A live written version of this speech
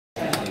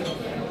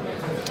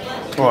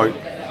Right,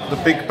 the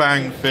Big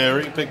Bang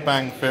Theory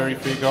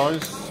for you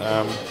guys.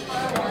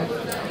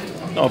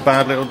 Not a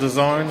bad little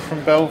design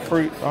from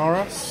Bellfruit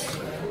RS.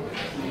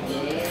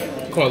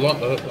 Quite like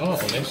the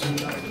art on this.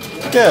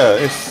 Yeah,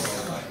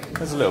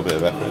 there's a little bit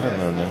of effort,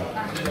 isn't there?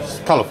 It's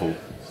colourful.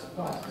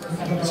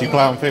 So you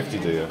play on 50,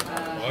 do you?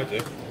 I do.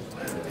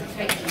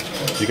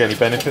 Do you get any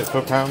benefit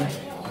for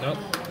 £1? No.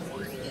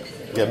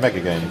 You get a mega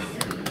game.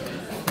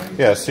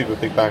 Yeah, super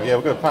Big Bang. Yeah,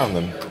 we'll go £1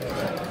 then.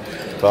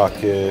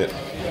 Bucket.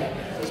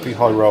 Let's be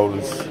high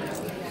rollers.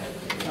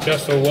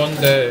 Just for one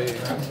day.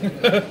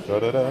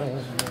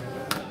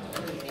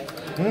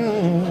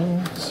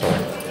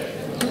 Sorry.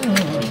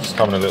 Just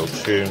having a little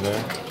tune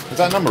there. Is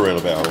that number reel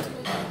a bit old?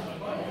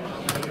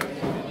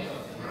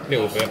 A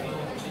little bit.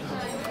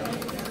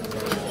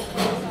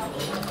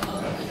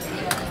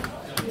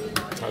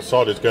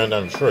 Outside it's going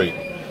down the street.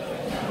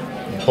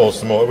 Pour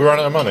some more. Are we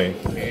running out of money?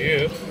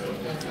 Yeah.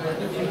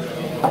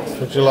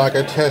 Would you like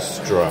a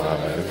test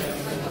drive?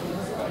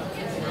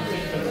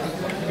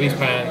 He's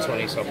paying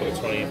 20, so I'll put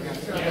 20 in. Might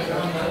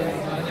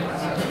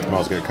as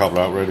well get a couple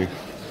out ready.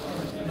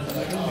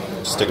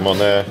 Stick them on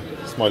there.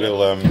 It's my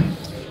little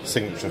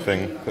signature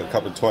thing. Put a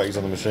couple of 20s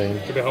on the machine.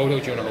 Could we hold it or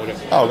do you want to hold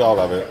it? I'll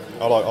have it.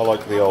 I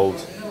like the old,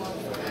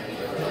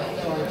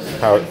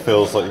 how it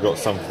feels like you've got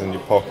something in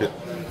your pocket.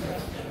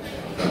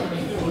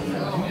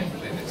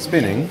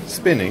 Spinning.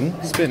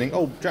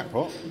 Oh,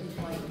 jackpot.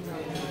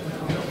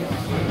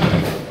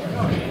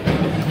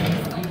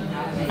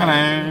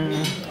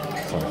 Hello.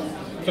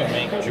 Sorry,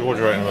 mate. Do you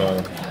order it in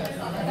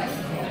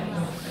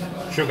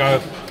She'll go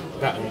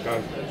that and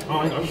go. Oh,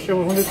 I'm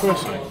sure I wanted to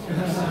say.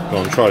 Go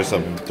on, try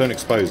something. Don't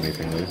expose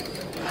anything, though.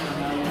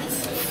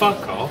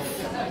 Fuck off.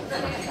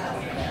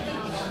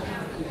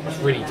 That's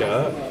really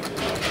dirt.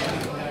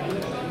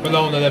 When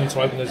one of them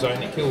to open the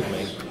zone, it killed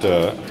me.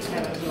 Dirt.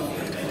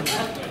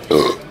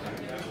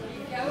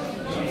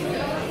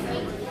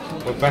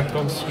 We're back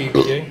on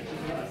Scooby-Doo.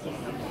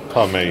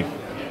 Pardon me.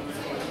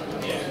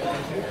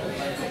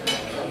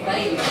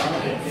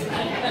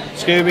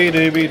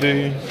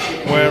 Scooby-Dooby-Doo,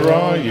 where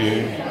are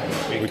you?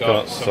 We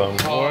got some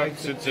work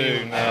to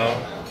do now.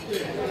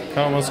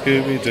 Come on,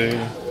 Scooby-Doo,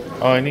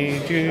 I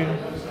need you.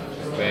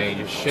 Where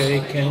you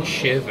shake and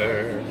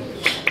shiver.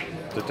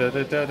 Da, da,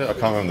 da, da, da. I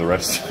can't remember the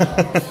rest.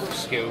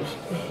 Skills.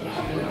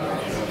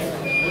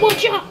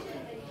 Watch out!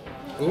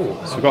 Ooh,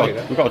 So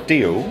we've got a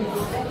deal.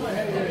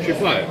 Should we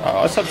play it?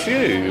 It's up to you.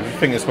 If you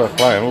think it's worth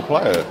playing, we'll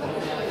play it.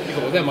 You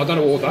got them, I don't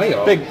know what they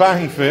are. Big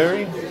Bang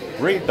Theory.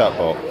 Read that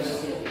box.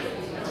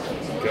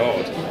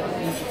 God.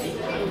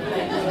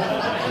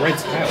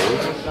 Red's held.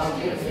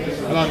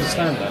 I don't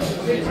understand that.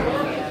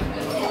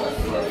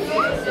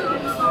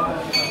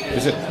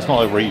 Is it? It's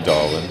not a read,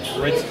 darling.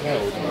 Red's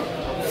held.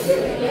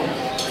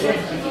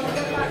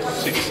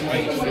 6,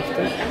 8, 50.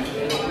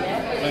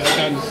 I don't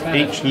understand.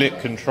 Each lit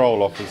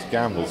control offers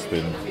gamble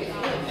spin.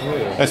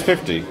 Yeah. That's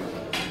 50.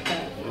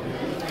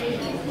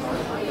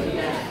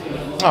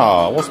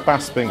 Ah, what's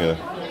Bass Binger?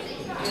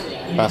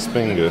 Bass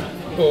Binger.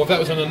 Well, if that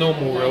was on a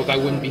normal reel, that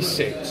wouldn't be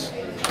 6.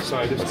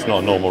 So That's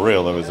not a normal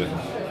reel, though, is it?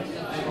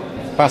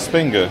 Bass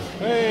Binger.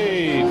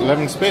 Hey,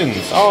 11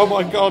 spins. Oh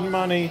my God,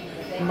 money,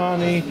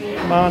 money,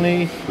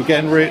 money. We're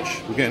getting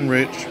rich. We're getting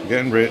rich. We're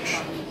getting rich.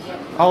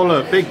 Oh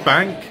look, big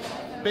bank.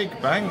 Big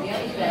bank.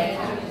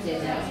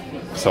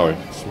 Sorry,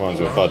 this reminds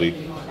me of Buddy.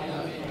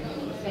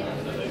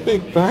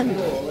 Big bank.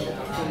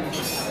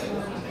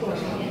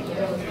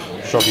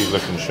 Shoggy's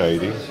looking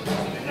shady.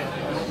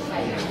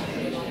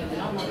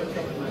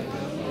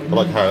 I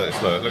like how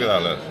it's look at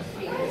that look.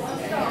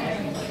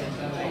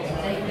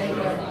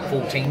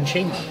 14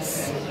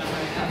 chinks.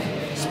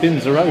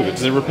 Spins are over.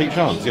 Does it repeat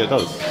chance? Yeah, it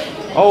does.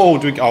 Oh,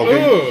 you got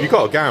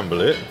to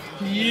gamble it.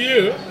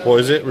 Yeah. What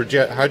is it?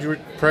 Reject. How do you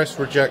press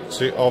reject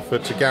to offer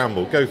to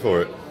gamble? Go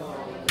for it.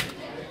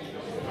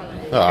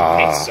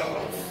 Piss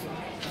off.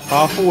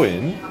 Half a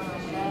win.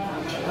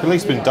 At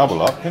least been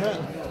double up, can it?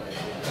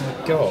 Oh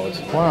my God.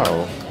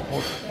 Wow.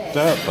 What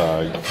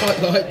dirtbag. I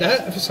quite like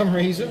that for some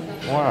reason.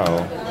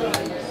 Wow.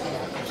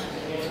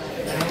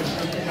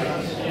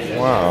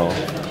 Wow.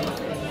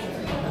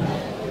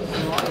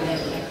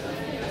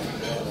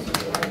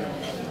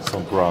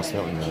 Some grass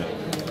milk in there.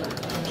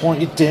 What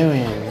are you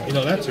doing? You're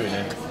not allowed to in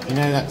there. You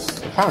know, that's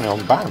apparently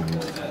on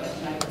banned.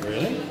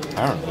 Really?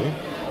 Apparently.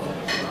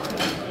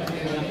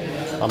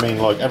 I mean,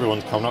 like,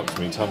 everyone's coming up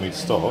to me telling me to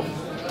stop.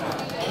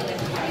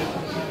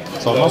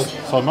 So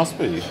I must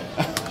be.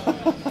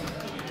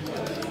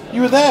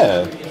 You were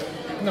there?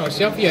 No, it's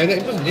the other, yeah,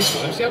 it wasn't this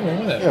one, it's the other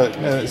one, wasn't it?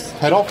 Yeah, it's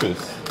head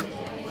office.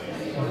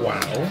 Wow,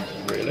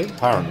 really?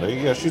 Apparently,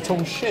 yeah, she was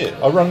talking shit.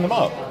 I rang them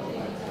up.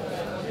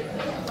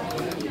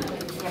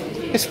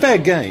 It's fair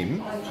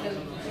game.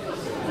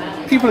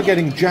 People are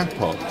getting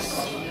jackpots.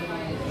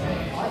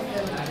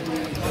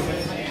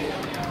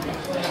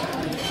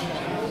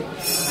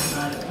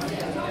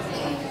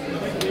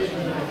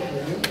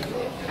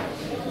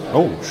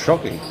 Oh,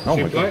 shocking. Oh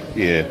my God.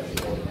 Yeah.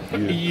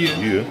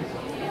 Yeah.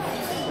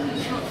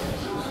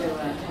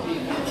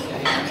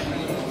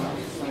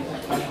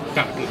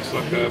 That looks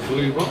like like a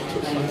blue box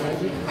or something,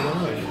 maybe. I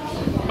don't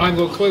know. I ain't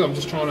got a clue. I'm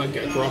just trying to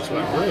get a grasp of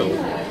that reel.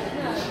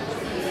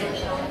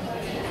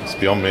 It's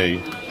beyond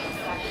me.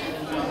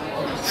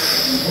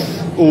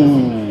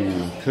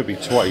 Ooh, could be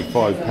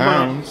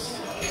 £25.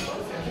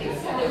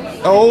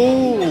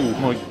 Oh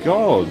my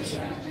god!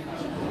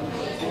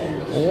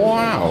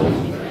 Wow!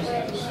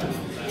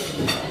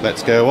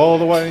 Let's go all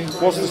the way.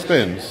 What's the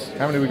spins?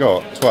 How many we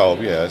got?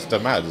 12. Yeah, it's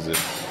done mad, is it?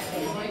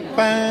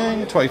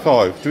 Bang!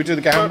 25. Do we do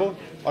the gamble?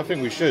 I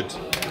think we should.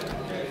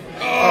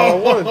 Oh,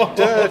 what a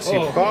dirty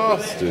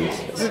bastard!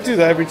 Does it do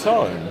that every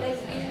time?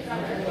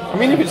 I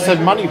mean, if it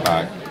said money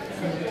back.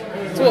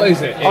 So what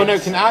is it? Oh no,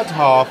 it can add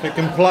half. It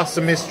can plus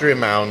a mystery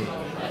amount.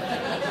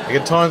 It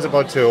can times it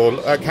by 2. Or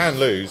it can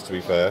lose, to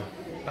be fair.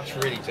 That's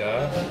really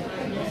dirt.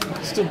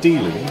 Still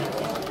dealing.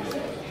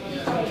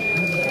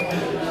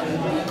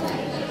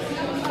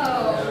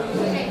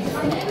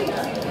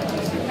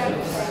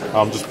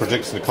 I'm just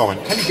predicting the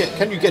comment.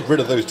 Can you get rid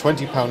of those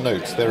 £20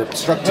 notes? They're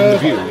obstructing the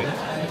view.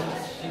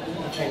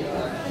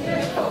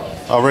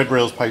 Oh, red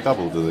rails pay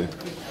double, do they?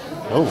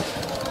 Oh.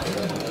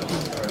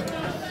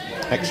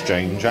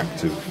 Exchange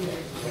active.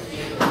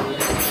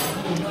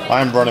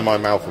 I am running my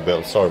mouth a bit.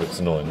 I'm sorry if it's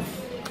annoying.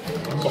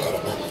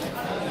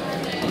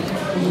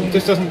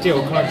 This doesn't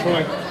deal. Can I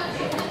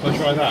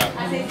try that?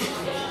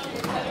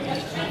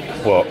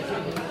 What?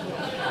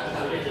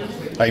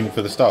 Aim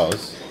for the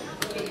stars?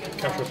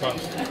 Cash or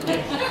bust?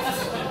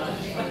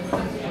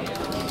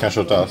 Cash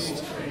or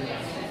dust?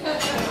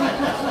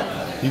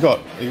 You got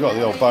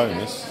the old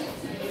bonus.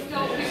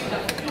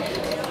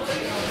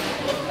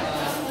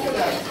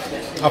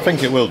 I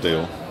think it will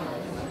deal.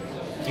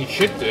 You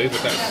should do,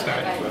 but that's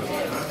stacked.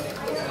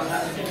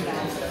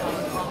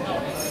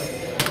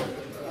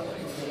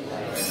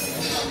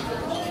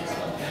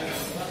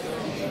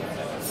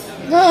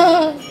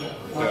 Yeah.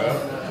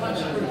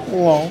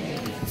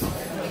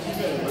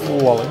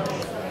 Wally.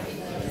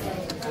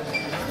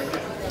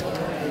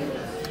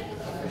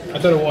 I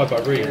don't know why,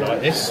 but I really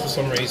like this for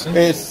some reason.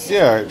 It's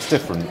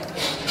different.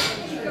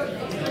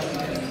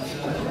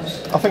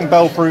 I think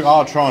Bellfruit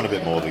are trying a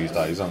bit more these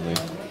days, aren't they?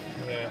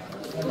 Yeah.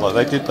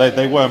 Like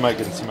they were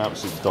making some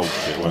absolute dog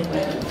shit, weren't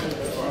they?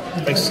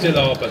 They still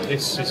are, but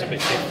this is a bit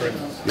different.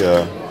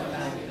 Yeah.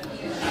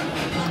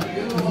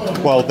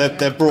 Well,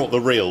 they've brought the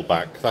reel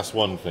back. That's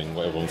one thing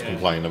what everyone's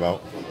complaining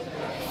about.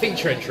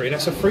 Feature entry,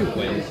 that's a fruit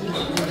wheel.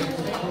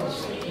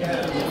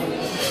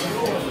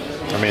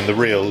 I mean, the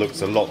reel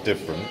looks a lot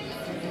different.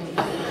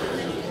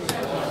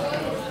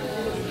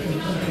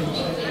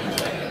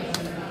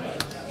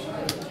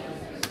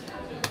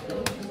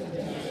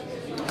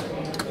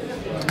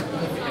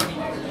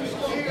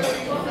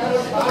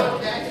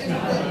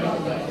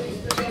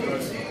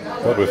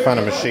 God, we found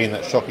a machine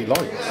that Shocky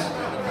likes.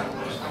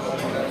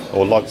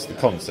 Or likes the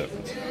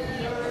concept.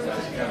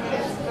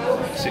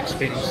 6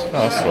 spins. Oh,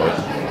 that's right.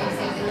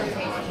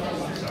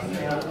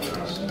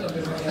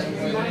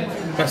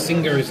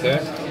 Bassinger is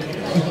there.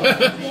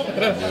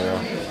 Yeah.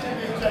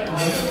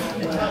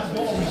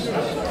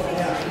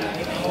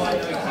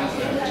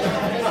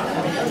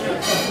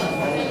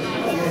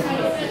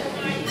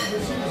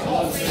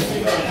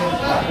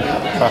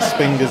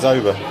 Baspinger's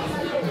over.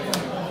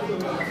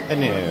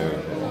 Anyway.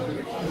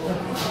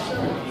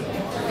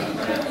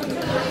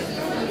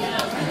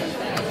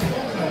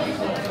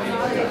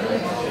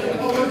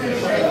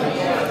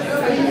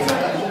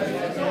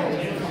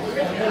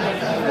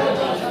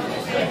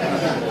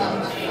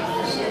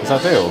 Is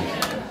that deal?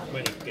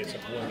 When he gets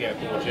up, we'll get a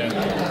board, yeah.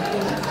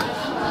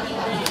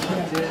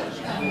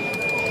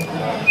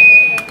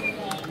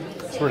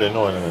 It's really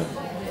annoying, isn't it?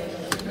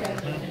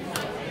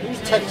 Who's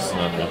texting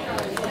at me?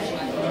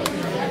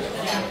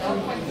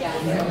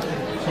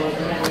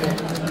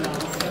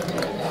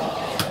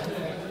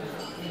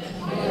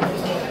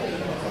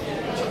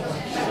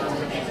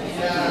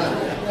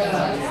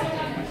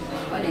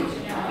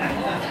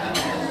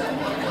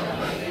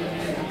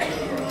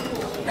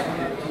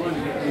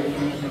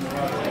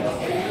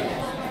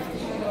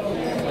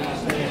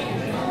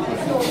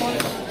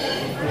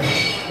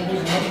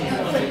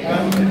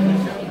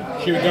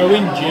 Should we go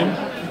in, Jim?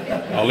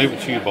 I'll leave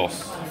it to you,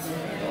 boss.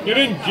 Get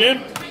in, Jim.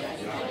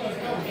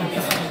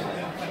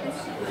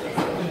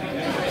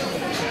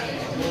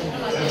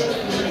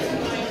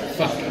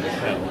 Fucking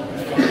hell.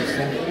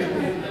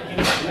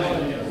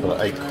 For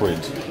like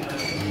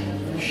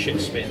 £8.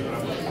 Shit spin.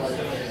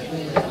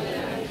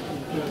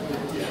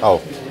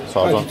 Oh,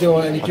 so I Did you do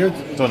any good?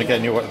 don't want to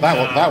get any.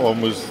 That one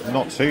was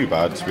not too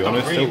bad, to be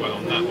honest. Really well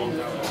on that one.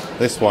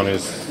 This one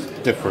is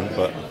different,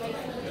 but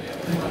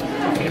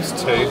I think it's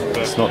 2, but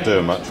it's not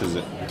doing much, is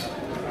it?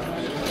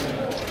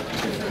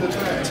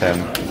 10.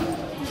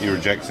 You're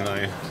rejecting, are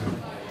you?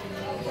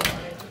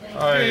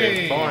 Oh,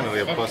 Hey, finally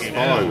a plus fucking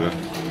 5. hell.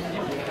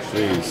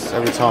 Jeez,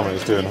 every time it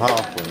was doing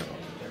half. Wasn't it?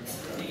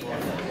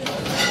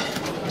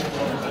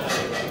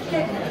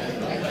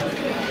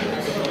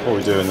 What are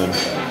we doing then?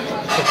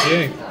 it's up to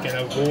you. Get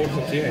another board, it's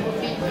up to you.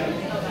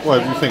 Well,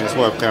 if you think it's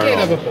worth carrying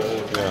Get on. another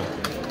board. Yeah.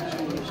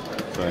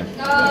 So,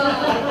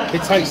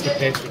 It takes the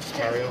piss, let's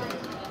carry on.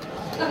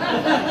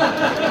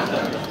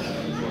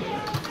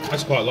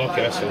 That's quite like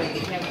it, that's all.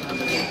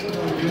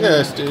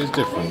 Yeah, it's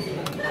different.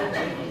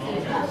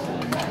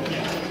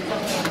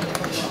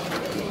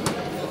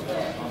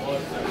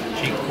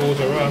 Cheap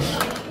quarter us.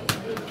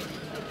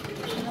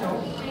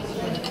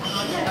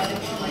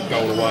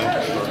 Goal away.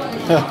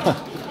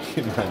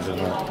 Can you imagine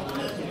that?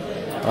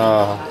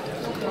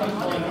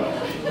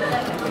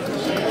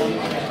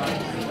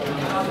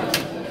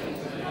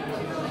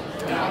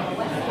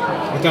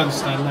 I don't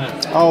understand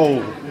that. Oh,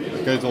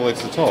 it goes all the way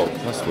to the top.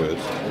 That's weird.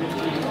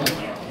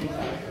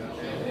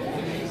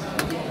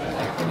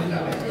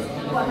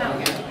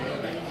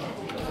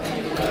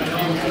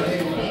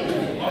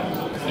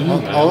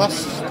 Oh,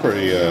 that's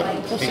pretty.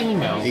 What's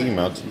email?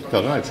 Email. I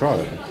don't know. Try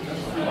it.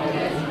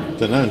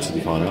 Don't know until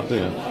you find out, do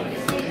you?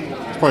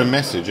 It's probably a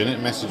message, isn't it?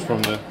 Message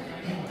from the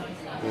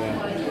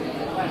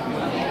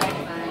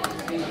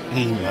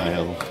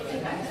email.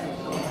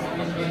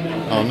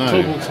 Oh no.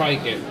 Club will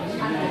take it.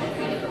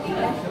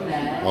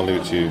 I'll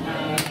leave it to you.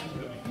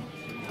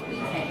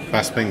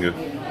 Fast finger.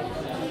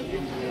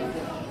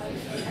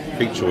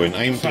 Feature win.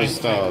 Aim for the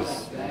stars.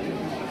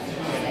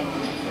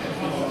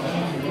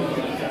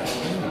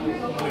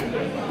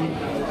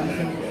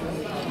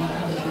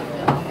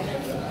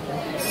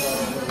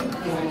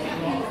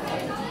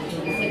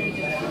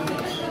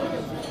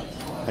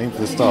 Aim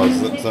for the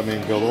stars. Does that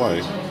mean go all the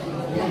way?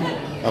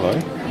 Hello.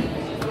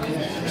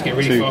 Just get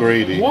really Too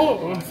greedy. What?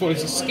 I thought it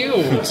was a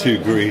skill. Too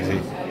greedy.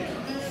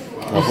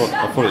 I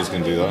thought it was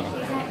going to do that.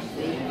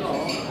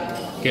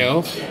 Get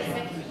off.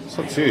 It's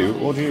up to you.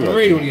 What do you I reckon?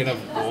 really want to get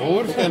another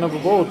board. Get another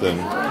board then.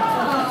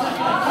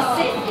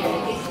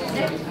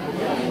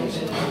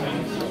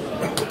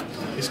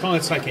 It's kind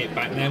of taking it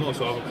back now. Might as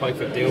well have a play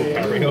for deal,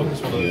 carry on.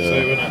 It's one of the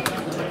two, isn't it?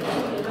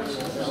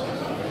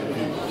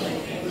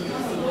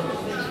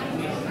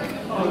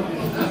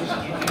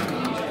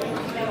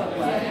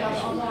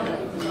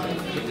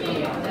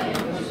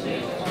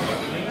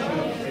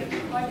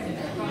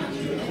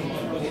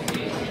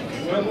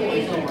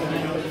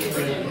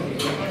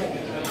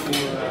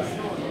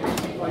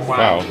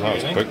 Wow, that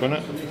was quick, wasn't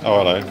it? Oh,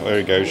 hello. There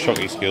he goes.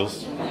 Shocking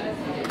skills.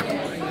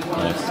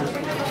 Nice.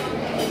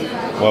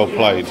 Well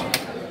played.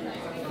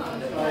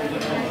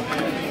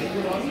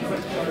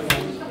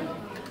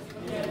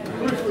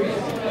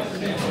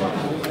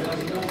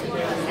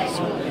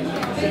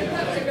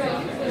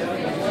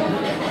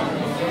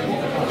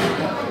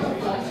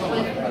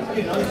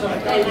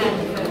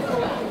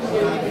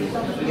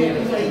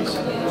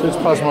 Just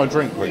pass my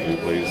drink quickly,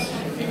 please.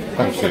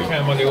 Thank you.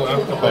 Okay, my little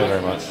alcohol. Thank you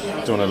very much.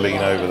 Do you want to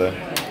lean over there?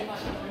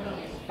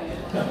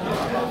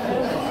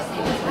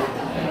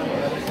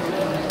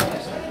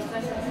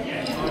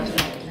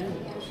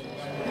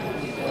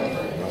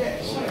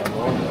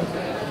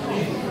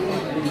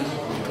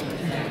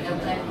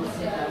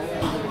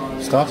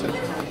 Start it.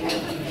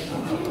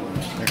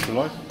 Extra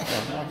life?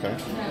 Oh, okay.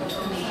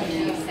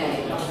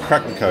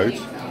 Crack the code.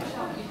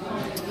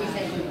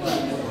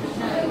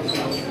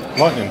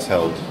 Lightning's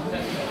held.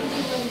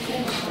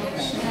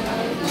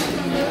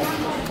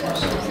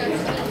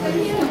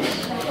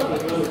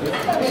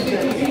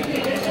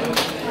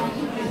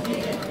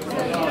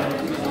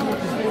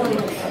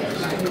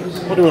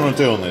 What do we want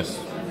to do on this?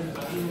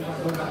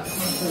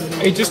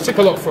 It just took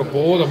a lot for a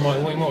board. We might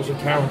as well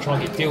carry on trying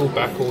to get deal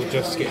back or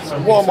just get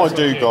something. What I might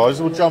do, guys,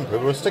 we'll jump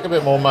it. We'll stick a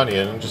bit more money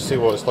in and just see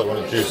what it's like when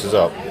it juices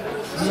up.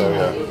 So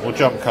yeah, we'll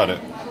jump cut it.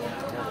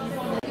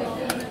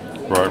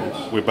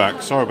 Right, we're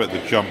back. Sorry about the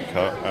jump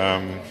cut.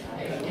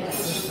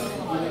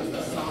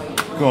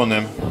 Go on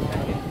then.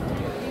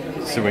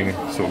 See if we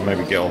can sort of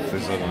maybe get off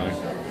this, I don't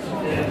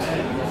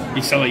know.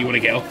 You sound like you want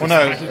to get off. Well,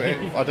 no,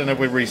 I don't know if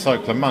we're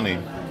recycling money.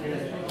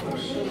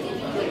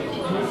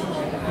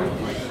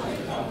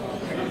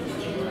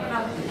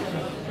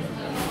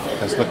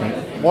 It's looking.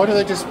 Why do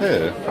they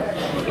disappear? I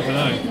don't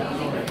know.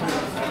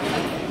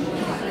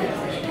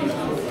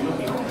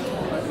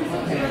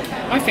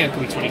 I think it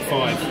could be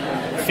 25.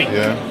 Think.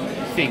 Yeah.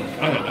 Think.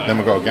 I don't know. Then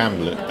we've got to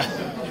gamble it.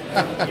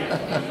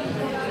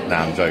 Nah,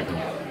 I'm joking.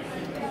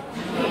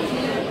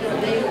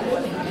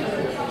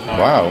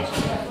 Wow.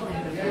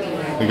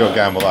 We got to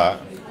gamble that.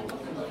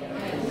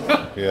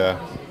 Yeah.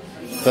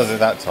 Does it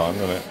that time,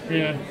 doesn't it?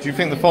 Yeah. Do you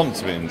think the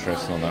font's a bit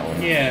interesting on that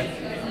one? Yeah.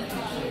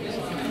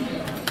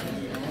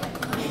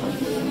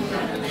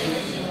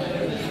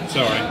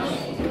 Sorry.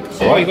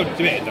 So Right. you've got to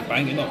do it in the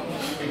bank. You're not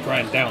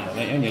grand down on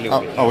it, only a little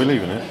bit. Are we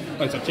leaving it?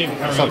 Oh, it's up to you.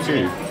 It's up to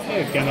you.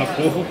 Yeah, get enough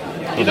ball.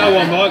 You know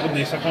what I'm like on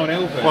this, I can't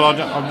help it. Well,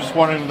 I'm just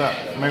wondering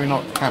that maybe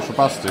not cash or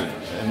bust it,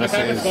 unless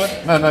Okay, it is. that's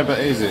fine. No, but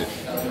is it?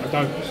 I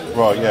don't.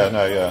 Right, yeah,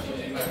 no, yeah.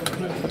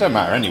 It don't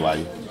matter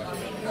anyway.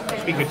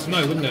 It'd be good to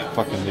know, wouldn't it?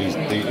 Fucking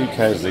who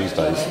cares these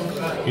days?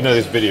 You know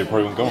this video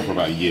probably won't go on for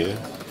about a year.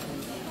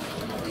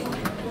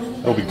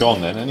 It'll be gone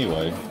then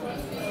anyway.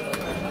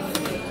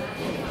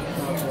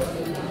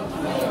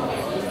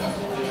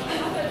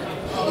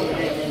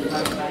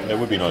 It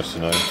would be nice to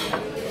know.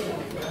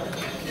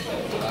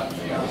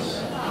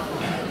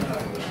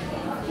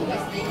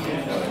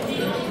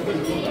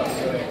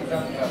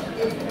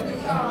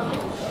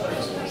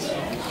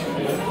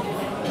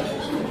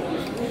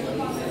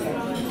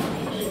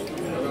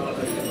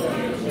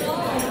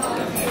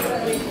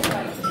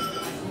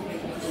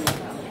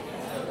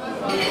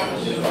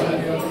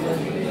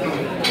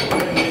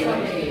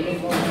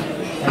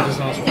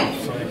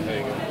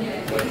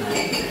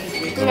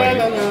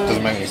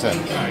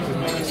 sense. No, it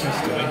doesn't make any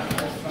sense to me.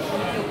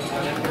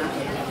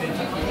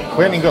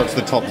 We haven't even got to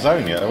the top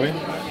zone yet, have we?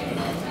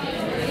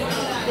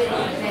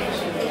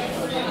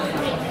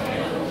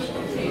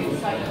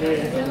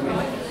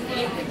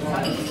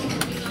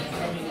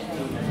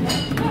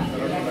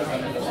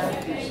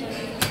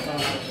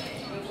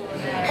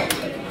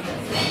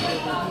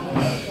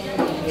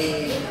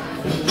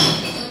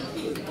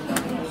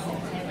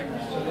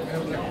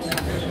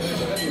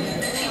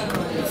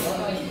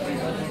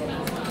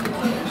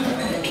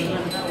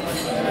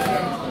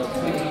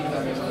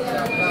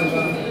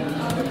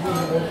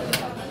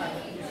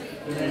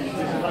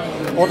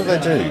 What do they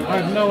do? I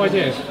have no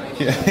idea.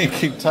 Yeah, they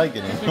keep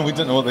taking them, and we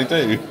don't know what they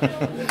do.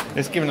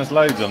 It's giving us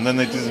loads of them, then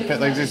they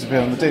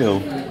disappear on the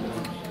deal.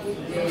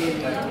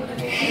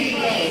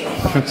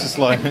 It's just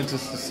like, it's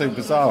just so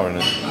bizarre,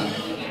 isn't it?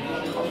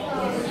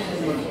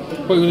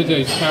 What are you going to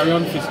do? Just carry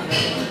on? I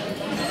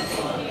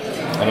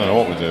don't know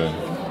what we're doing.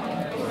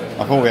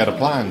 I thought we had a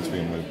plan to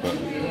begin with, but...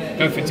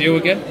 Go for deal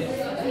again?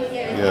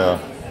 Yeah.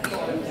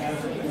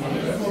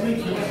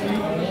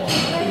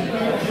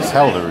 It's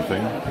held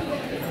everything.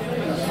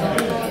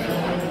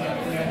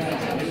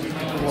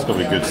 It's got to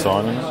be a good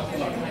sign, isn't it?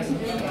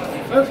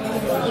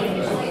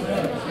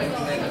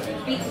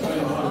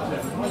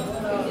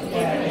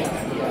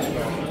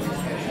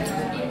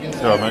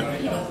 You alright,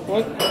 mate?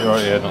 What? You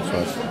alright? Yeah, not so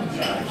much.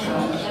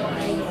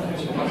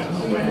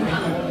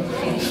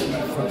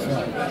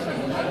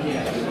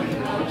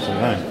 So,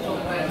 no.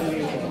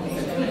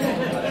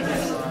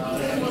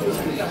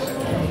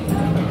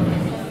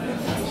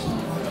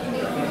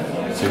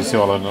 So you see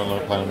why I'm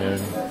not playing on my own?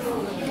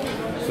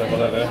 So got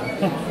that there.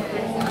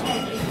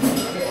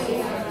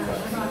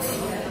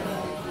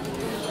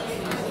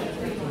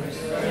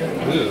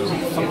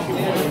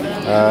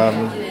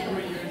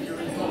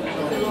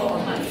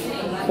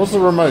 What's the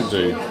remote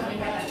do?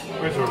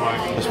 Where's the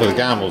remote? That's where the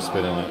Gamble's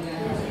spinning it.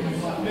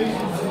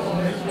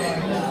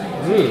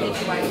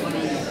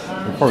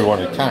 We probably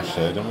wanted cash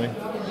there, don't we?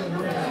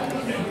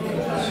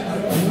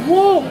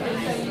 What?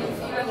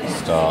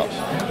 Start.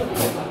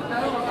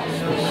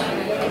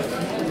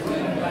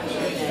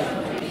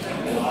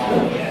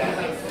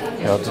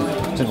 Yeah, I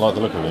didn't like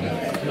the look of him.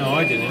 No,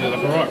 I didn't. He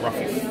looked like a right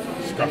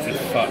scruffy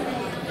fuck.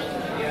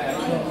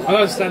 I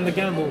don't understand the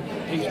gamble.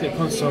 Each lit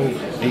console.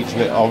 Each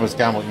lit of us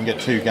Gamble, you can get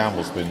 2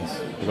 Gamble spins.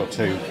 We've got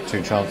two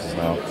chances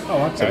now.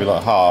 Oh, okay. So it'll be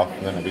like half,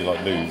 and then it'll be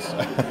like lose.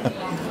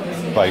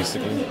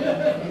 Basically.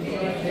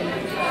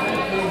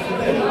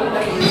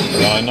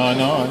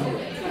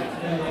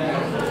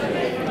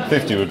 999.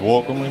 50 would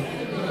walk, wouldn't we?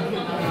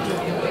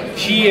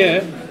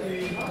 Yeah.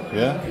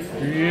 Yeah?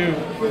 Yeah.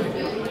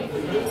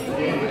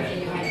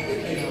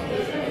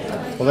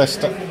 Well, they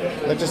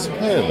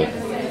disappear, look.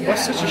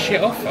 What's such a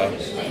shit offer?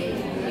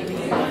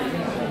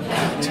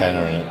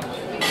 Tenner in it.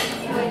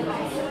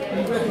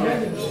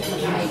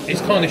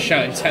 It's kind of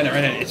shouting tenner,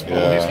 isn't it? It's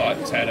always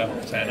like tenner.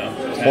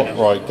 What,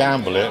 right,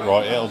 gamble it,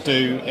 right, it'll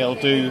do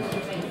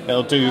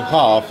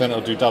half, then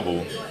it'll do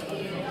double.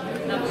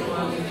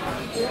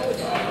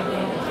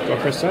 Got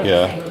to press that?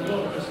 Yeah.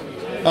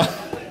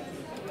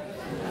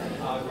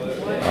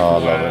 Oh, I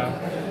love it.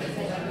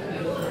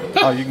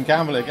 Oh, you can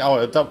gamble it.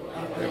 Oh, double.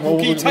 Well,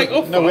 Can you take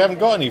off? No, we haven't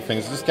got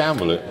anything, so just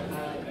gamble it.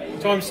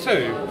 Times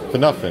 2? For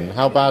nothing.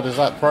 How bad is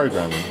that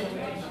programming?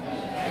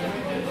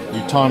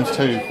 You times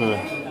 2 for...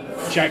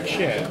 Jack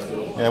shit.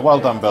 Yeah, well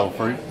done,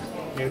 Belfruit.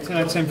 Yeah, 10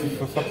 out of 10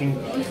 for fucking...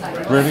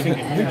 Really?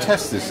 Who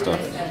tests this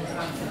stuff?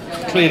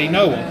 Clearly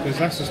no one, because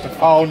that's just a...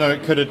 Oh, no,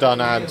 it could have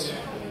done add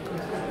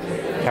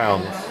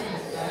pounds.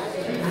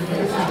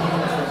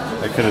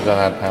 It could have done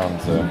add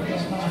pounds there.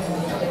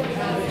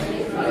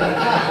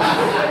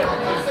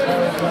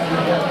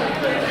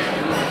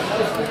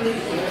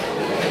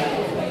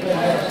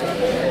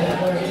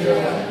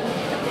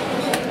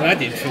 Well, that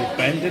didn't feel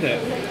bent, did it?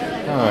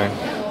 No.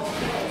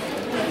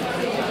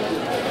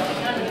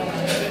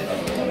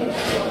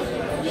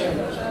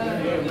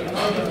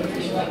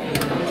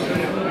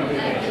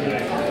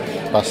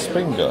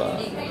 Baspinga.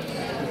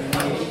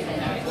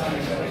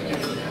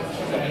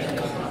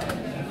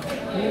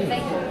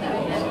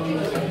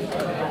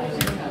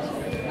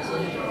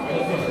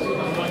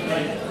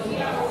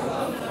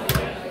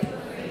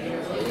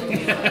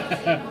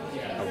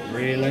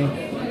 Really?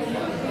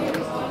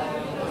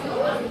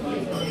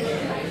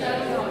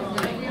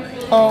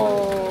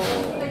 Oh,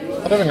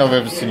 I don't think I've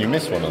ever seen you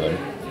miss one of them.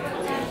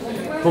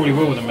 Probably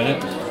will in a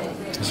minute.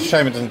 It's a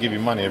shame it doesn't give you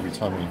money every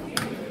time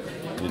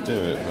you do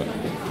it. But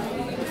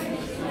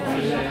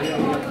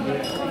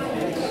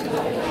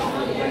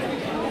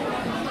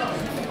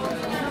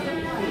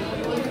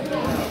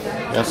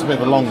yeah, it's a bit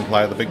of a long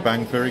play at the Big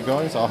Bang Theory,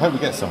 guys. I hope we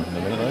get something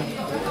in a minute, though.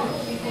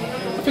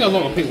 I think a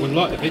lot of people would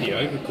like the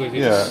video because it's...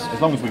 Yeah,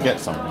 as long as we get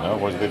something, though.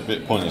 Otherwise it'd be a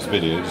bit pointless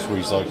video, just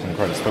recycling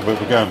credits. But we're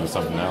going for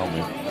something now, aren't we?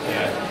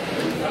 Yeah.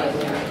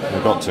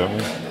 We've got to, haven't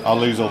we? I'll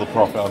lose all the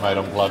profit I made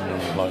on plundering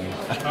and loaning.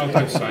 Oh,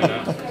 don't say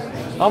that.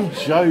 I'm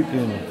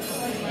joking.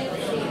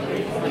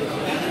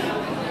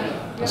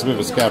 It's a bit of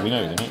a scabby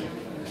note, isn't it?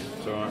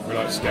 It's alright, we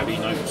like scabby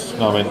notes.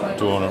 No, I mean,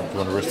 do you want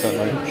to risk that,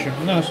 mate? Sure.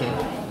 No, sorry.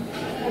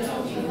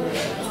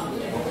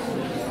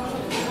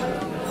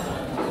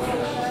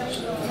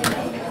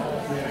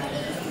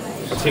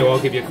 See, I'll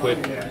give you a quid.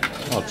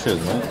 Oh, cheers,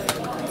 mate.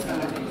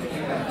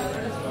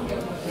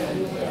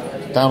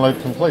 Download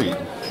complete.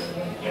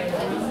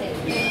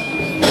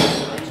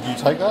 Did you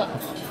take that?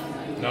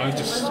 No,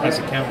 just as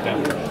a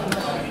countdown.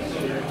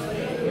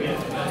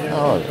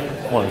 Oh,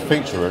 well, it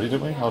feature already,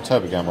 didn't we? Oh,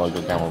 Turbo Gamble, I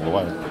got Gamble all the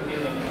way.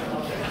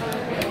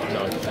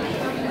 No.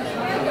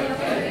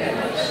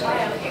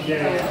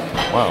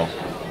 Wow.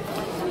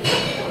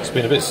 It's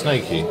been a bit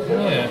snaky.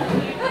 Yeah.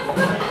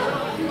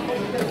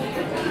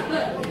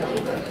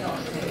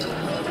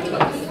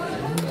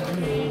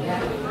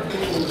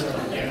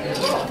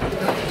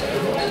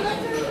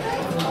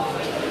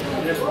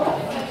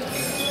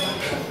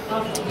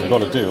 We've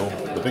got a deal,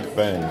 the Big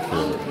Bang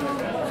Theory.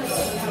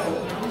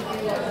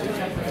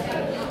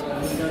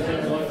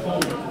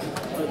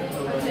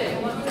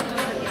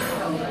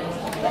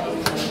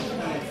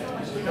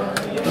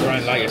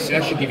 Around later, so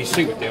that should give you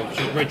super deal, which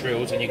is red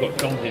reels and you've got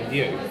Dom in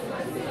view.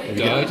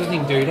 No, it doesn't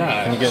even do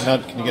that. Can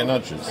you get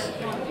nudges?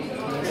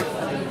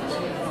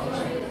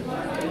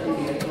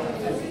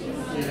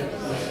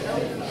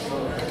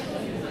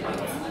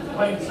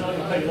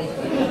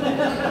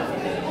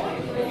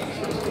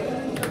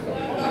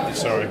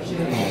 Sorry.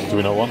 Do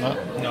we not want that?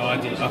 No, I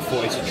didn't. I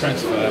thought it's a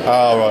transfer.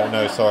 Oh, right,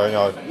 no, sorry,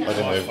 no, I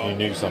didn't know if you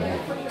knew something.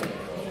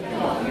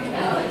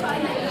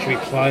 Should we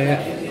play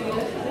it?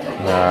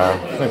 Nah,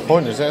 no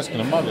point, is it? It's going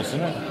to mud us,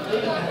 isn't it?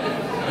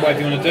 Whatever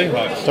you want to do,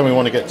 mate. Don't we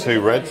want to get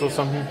 2 reds or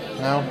something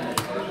now?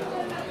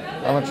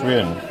 How much are we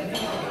in?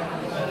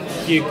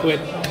 A few quid.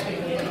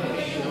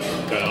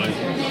 Don't know.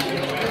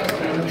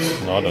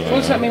 No, I don't know. What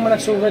does that mean when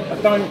that's all red? I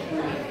don't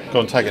Go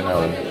on, take it now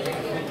then.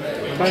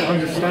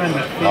 understand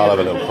that. I'll have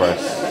a little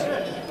press.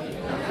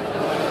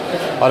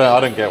 I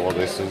don't get what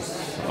this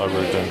is. I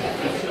really don't.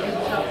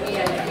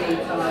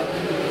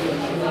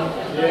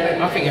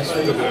 I think it's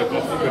still good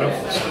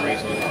off for some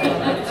reason.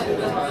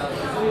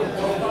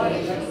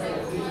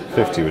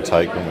 50 would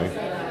take, wouldn't we?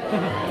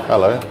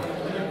 Hello.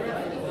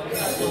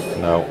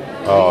 No.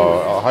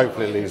 Oh,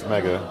 hopefully it leaves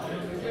mega.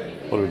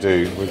 What do we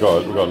do? We've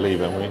got to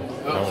leave it, haven't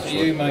we? Up to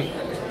you, mate.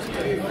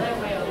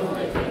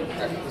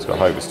 It's got to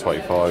hope it's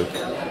 25.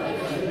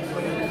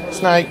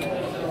 Snake.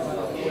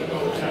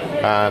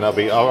 And I'm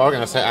going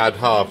to say add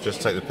half,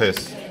 just take the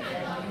piss.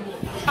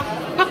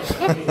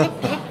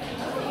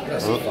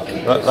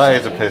 That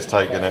is a piss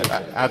taking it.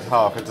 Add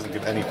half, it doesn't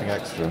give anything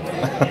extra.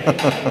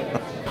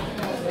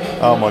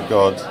 Oh my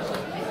god.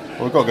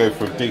 Well, we've got to go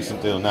for a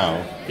decent deal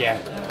now. Yeah.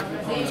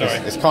 Sorry.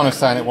 It's kind of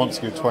saying it wants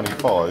to give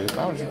 25.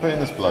 How much you put in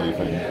this bloody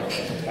thing?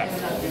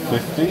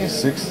 50?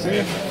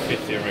 60?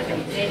 50, I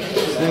reckon.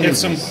 Get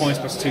some points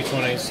plus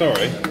 220.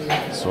 Sorry.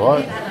 It's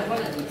alright.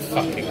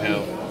 Fucking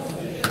hell.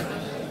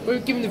 We're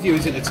giving the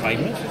viewers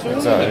entertainment.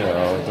 Exactly,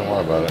 yeah, don't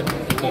worry about it.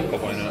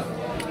 Why not?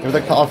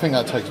 I think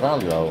that takes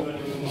value out.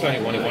 There's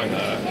only one, it won't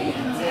matter.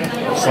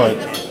 Sorry.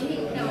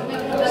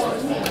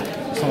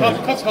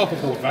 That's half a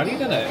board value,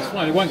 doesn't it? It's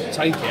fine, it won't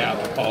take it out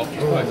of the park.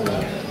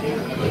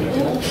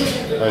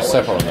 No, it's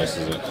separate on this,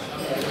 is it?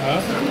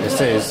 Huh?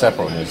 It is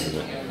separate on this, is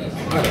it?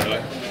 I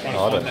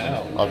don't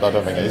know. No, I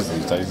don't think it is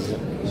these days, is it?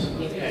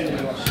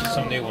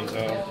 Some new ones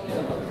are.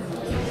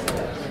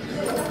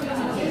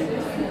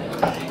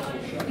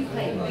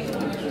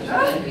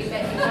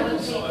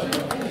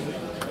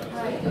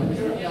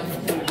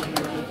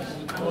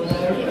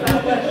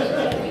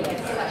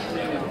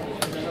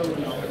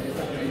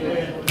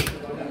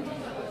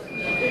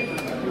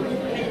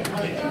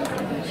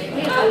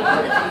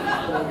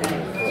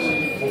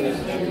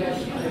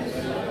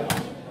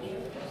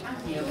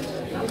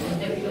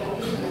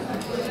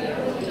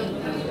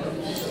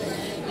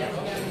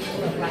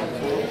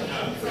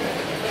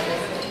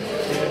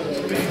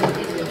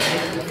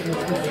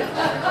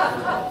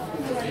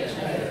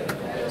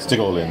 Stick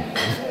it all in.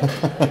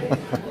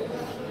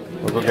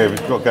 We've got to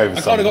go with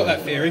I kind something. of got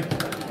that theory.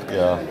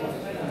 Yeah.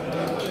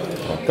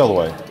 Oh, go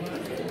away.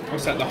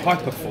 What's that, the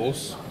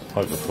Hyperforce?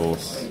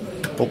 Hyperforce.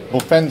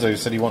 Well, Benzo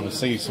said he wanted to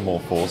see some more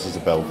Force as a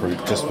bell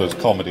fruit, just for his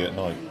comedy at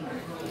night.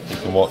 You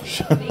can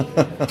watch.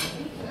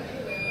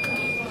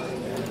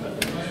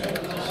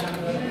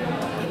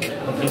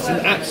 It's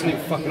an absolute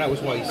fucking, that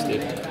was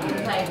wasted.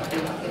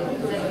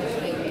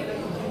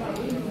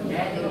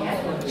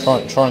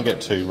 Try and get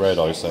 2 red,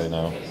 I say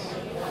now.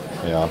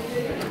 Yeah.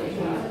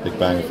 Big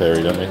Bang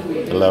Theory, don't we?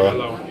 The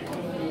lower.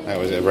 How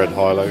was it? Red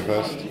high low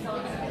first?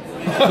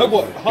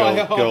 What?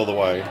 High, Go all the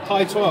way.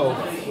 high 12.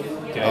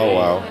 Okay. Oh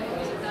wow.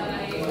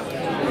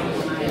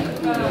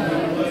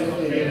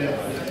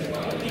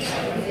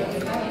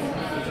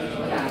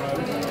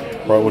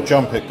 Right, we'll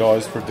jump it,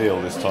 guys, for a deal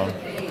this time.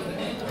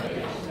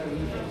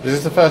 This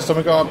is the first time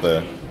we got up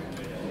there.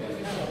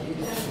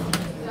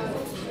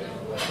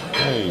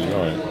 Hey,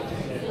 right.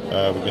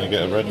 We're going to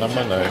get a red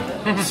number? No.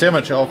 See how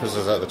much it offers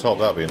us at the top,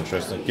 that'll be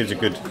interesting. It gives you a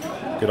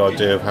good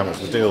idea of how much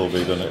the deal will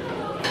be, doesn't it?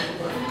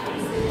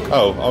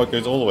 Oh, it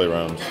goes all the way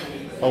around.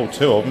 Oh,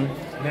 2 of them.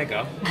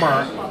 Mega.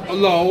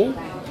 Hello?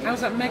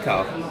 How's that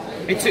mega?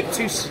 It took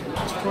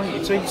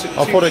 220.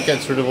 I thought it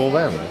gets rid of all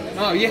them.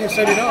 Oh, yeah,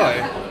 so did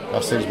I.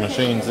 That's these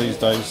machines these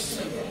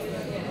days.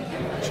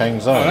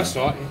 Change Oh, zone. that's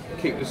right.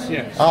 keep this,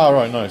 yeah. Ah,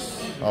 right,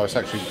 nice. Oh, it's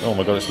actually. Oh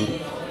my god,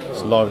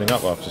 it's livening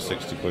up after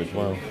 60 quid.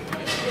 Wow.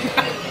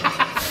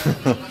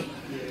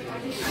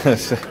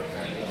 It's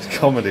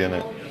comedy in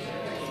it.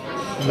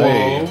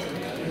 Whoa.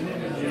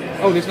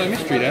 Oh, there's no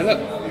mystery there. Look.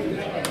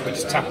 We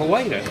just tap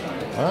away then.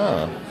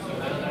 Ah.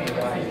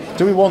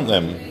 Do we want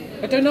them?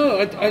 I don't know.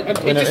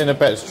 In a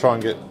bet to try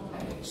and get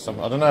some.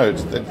 I don't know.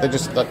 They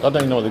just. I don't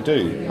even know what they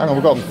do. Hang on,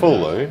 we've got them full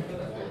though.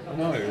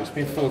 No, it's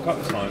been full a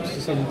couple of times. It's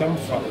just haven't done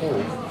fuck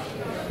all.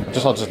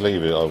 I'll just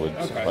leave it. I would.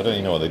 Okay. I don't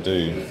even know what they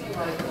do.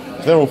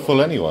 They're all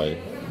full anyway.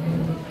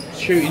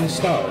 Shooting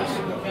stars.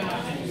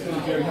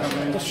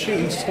 What's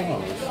shooting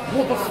stars?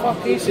 What the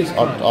fuck is this?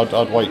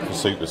 I'd wait for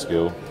super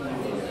skill.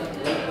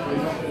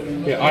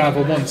 Yeah, I have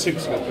a 1 super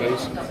skill,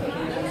 please.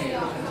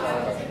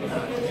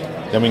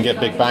 Then we can get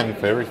Big Bang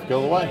Theory if you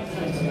go away.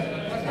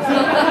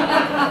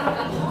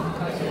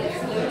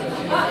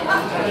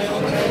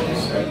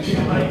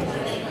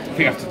 If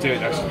you have to do it,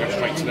 that's go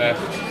straight to there.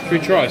 Should we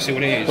try? See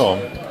what it is. Go on.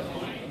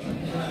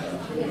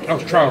 Oh,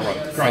 it's trial run.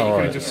 Great, you could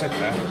right. have just said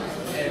that.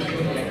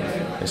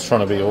 It's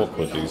trying to be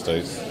awkward these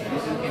days.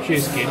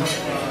 Cheers, skin.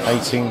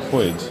 18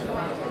 quid.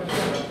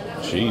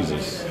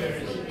 Jesus.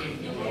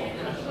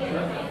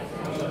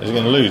 Is it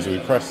going to lose if we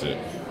press it?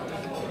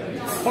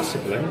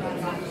 Possibly.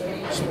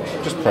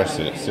 Just press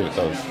it, see what it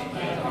does.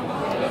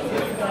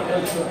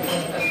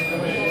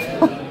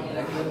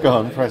 Go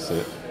on, press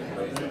it.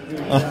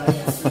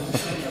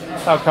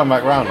 I'll come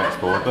back round next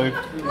board, dude.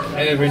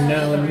 Every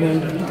now and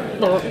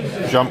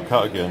then. Jump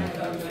cut again.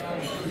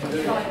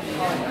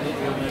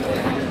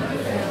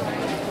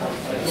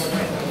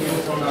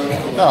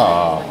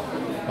 Ah,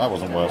 that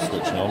wasn't worth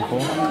switching on for.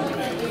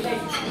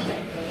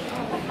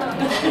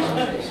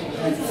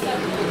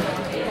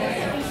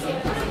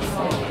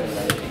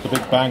 The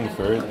Big Bang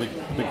Theory, the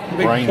big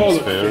brain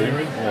bollock theory.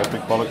 theory. Yeah,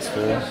 big bollocks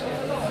theory.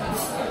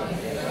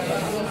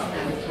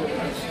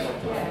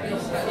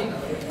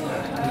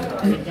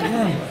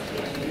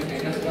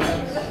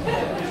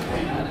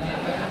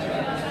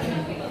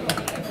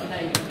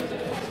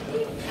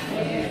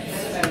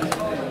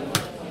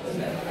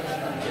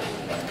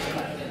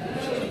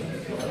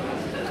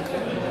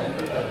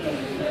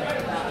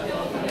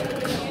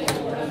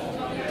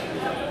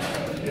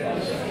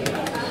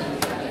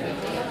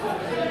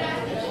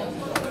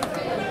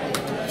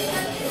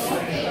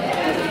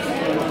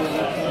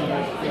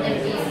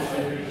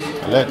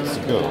 Let's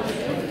go.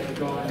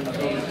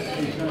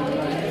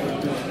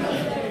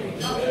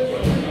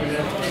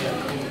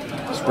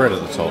 Spread at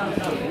the top.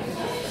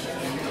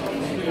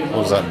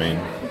 What does that mean?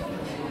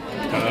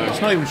 It's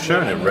not even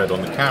showing it red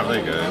on the count. There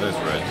you go, there's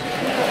red.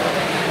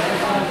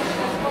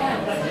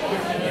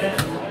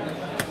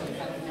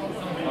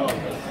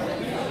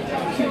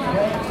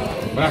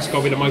 But that's got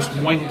to be the most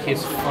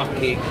wankiest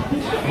fucking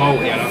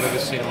multi I've ever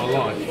seen in my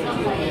life.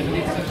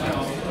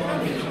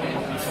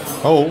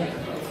 Oh.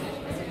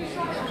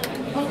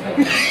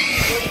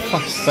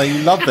 So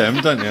you love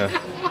them, don't you?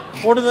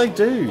 What do they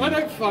do? I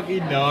don't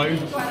fucking know.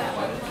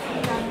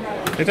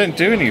 They don't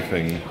do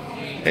anything.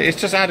 It's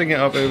just adding it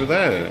up over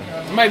there.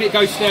 Maybe it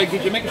goes there and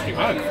gives you mega stream.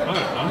 I don't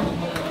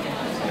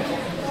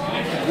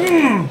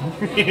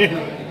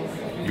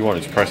know. You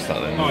wanted to press that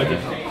then? No, I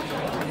didn't.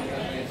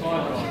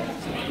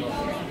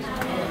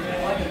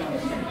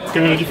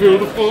 Can you feel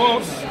the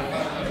force?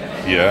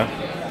 Yeah.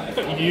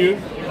 You?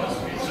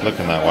 It's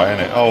looking that way,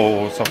 isn't it?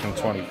 Oh, it's up in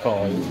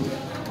 25.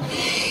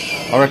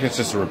 I reckon it's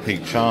just a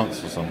repeat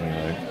chance or something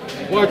though.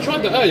 Well, I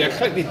tried that earlier, I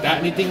collected that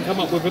and it didn't come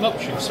up with an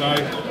option, so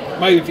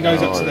maybe if it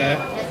goes up to there.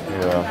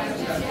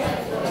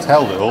 Yeah. It's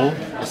held it all.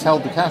 It's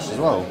held the cash as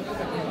well.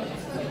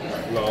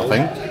 Lol.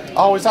 I think.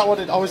 Oh, is that what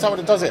it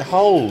does? It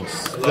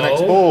holds the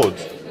next board.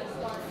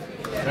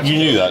 You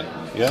knew that,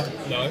 yeah?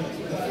 No.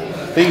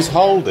 These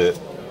hold it.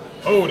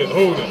 Hold it.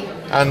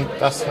 And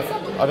that's,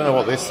 I don't know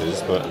what this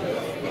is, but...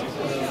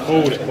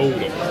 Hold it.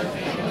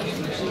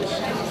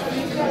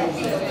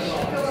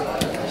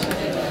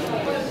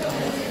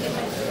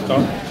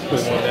 Put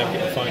them on there,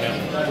 get the phone out.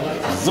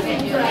 Zip.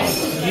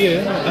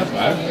 Yeah, not that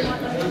bad.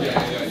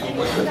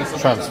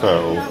 Transfer it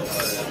all.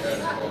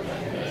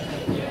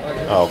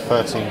 Oh,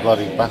 13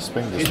 bloody bass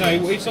fingers.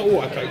 It's not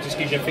auto-click, it just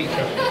gives you a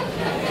feature.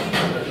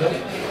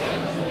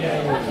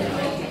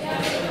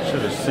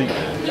 Should have seen it.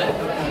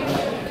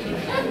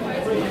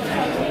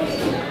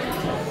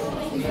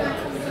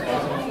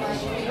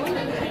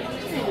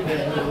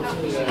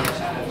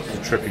 It's a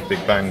trippy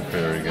Big Bang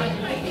Theory again.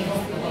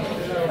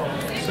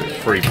 So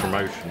free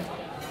promotion.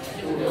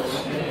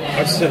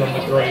 I said on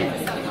the group,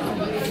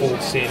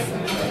 force in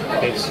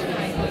this.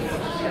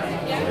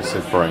 I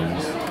said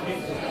brains.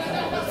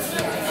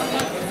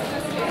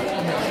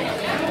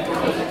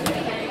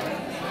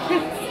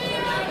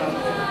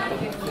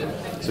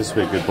 This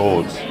would be a good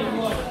board.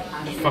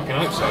 Fucking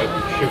hope so.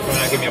 She'll come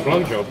out and give me a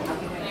blowjob.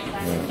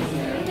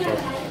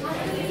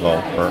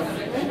 Lol, hurt.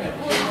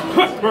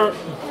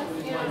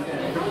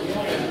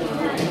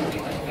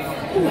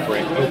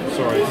 Oh,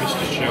 sorry,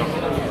 Mr. Shout.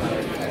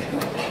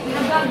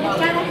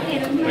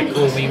 They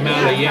call me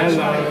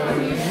Malayello.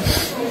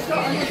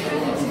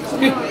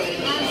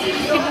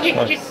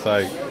 God's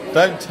sake.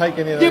 Don't take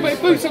any of those. Yeah, but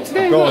it boosts up to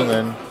there. Go on look.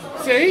 then.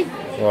 See?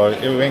 Well,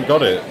 we ain't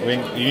got it. You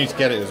need to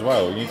get it as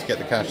well. You need to get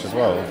the cash as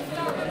well.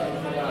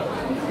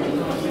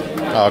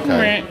 Oh,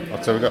 okay.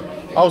 So we got.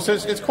 Oh, so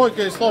it's quite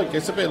good.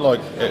 It's a bit like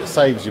it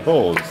saves your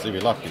boards if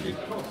you're lucky.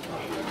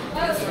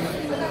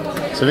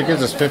 So if it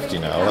gives us 50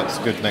 now, that's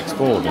a good next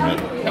board, isn't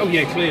it? Oh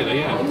yeah, clearly,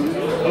 yeah.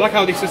 I like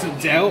how this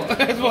isn't dealt.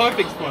 That's what I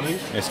think's funny.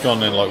 It's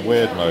gone in like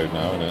weird mode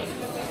now, isn't it?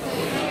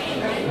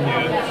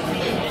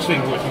 Yeah.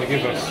 Seeing what it's going to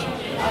give us.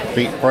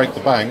 Break the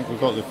bank. We've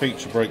got the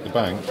feature break the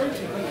bank.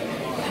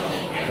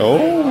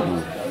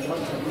 Oh.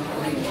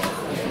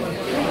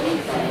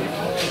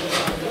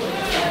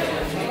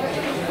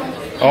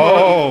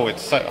 Oh,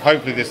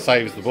 hopefully this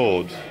saves the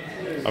board.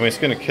 I mean, it's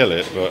going to kill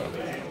it, but.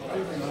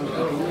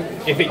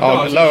 If it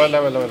Oh, does. lower.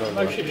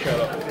 No shit,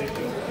 Sherlock.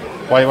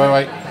 Wait.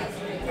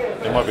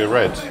 It might be a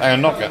red. Hang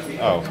on, knock it.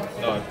 Oh.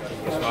 No,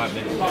 it's not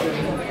happening.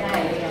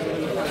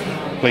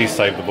 Please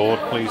save the board.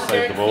 Please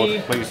save the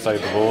board. Please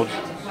save the board.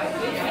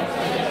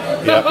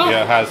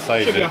 Yeah, it has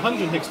saved Should be it.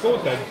 100 next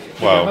board then.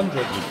 Should Well, be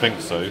 100. you'd think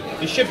so.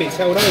 It should be. It's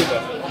held over.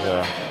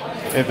 Yeah.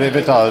 If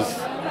it does,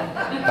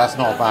 that's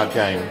not a bad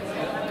game.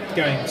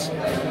 Games.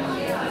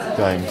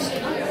 Games.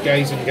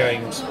 And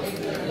games.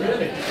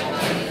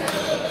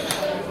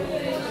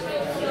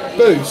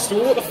 Boost?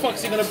 Well, what the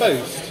fuck's it going to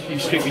boost? You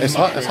stupid It's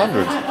mushroom.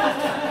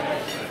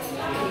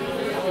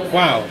 100.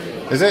 Wow.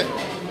 Is it?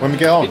 When we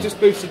get on? It just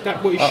boosted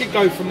that. Well, it should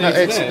go from there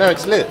to there. No,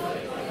 it's lit.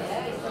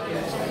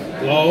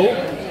 Lol.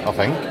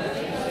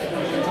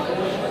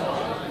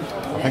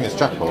 I think it's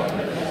jackpot.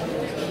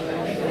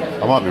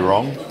 I might be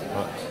wrong.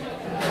 But...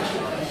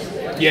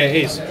 Yeah, it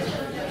is.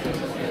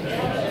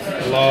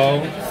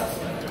 Lol.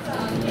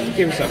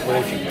 Give us that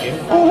board, you can.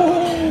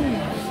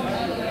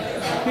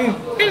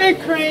 Hello,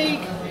 Craig.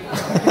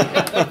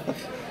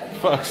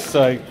 Fuck's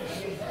sake.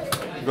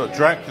 We've got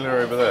Dracula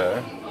over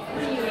there.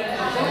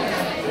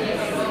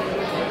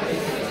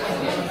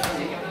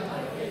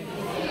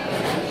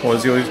 What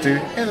does yours do?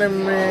 Hello,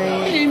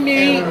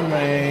 mate. Hello,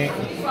 mate.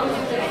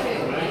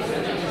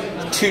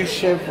 2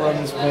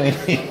 chevrons, mate.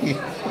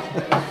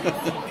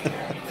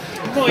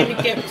 Going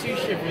to get 2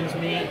 chevrons,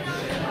 mate.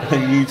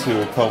 You two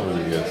are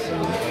comedy, yes.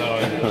 No.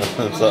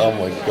 It's like, oh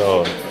my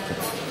god.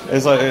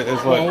 It's like.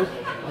 Lol.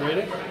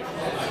 Really?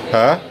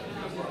 Huh?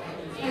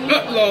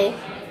 Lol.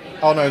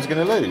 Oh no, it's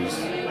going to lose.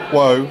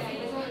 Whoa.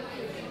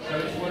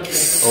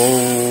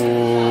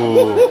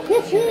 Oh,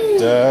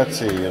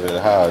 dirty if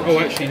it had. Oh,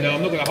 actually, no,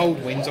 I'm not going to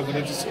hold wins. I'm going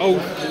to just hold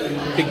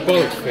big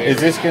bollocks for Is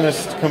this going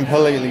to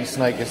completely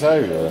snake us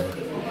over?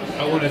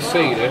 I want to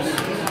see this.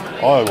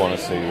 I want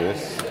to see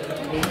this.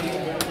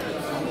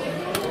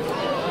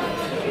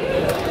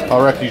 I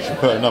reckon you should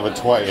put another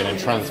 20 in and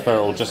transfer it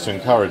all just to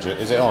encourage it.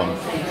 Is it on?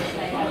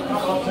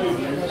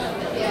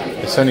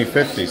 It's only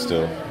 50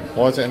 still.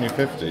 Why is it only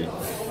 50?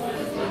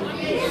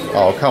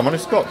 Oh, come on,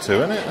 it's got to,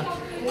 isn't it?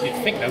 You'd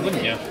think that,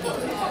 wouldn't you?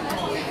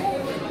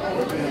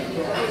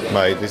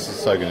 Mate, this is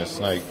so going to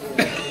snake.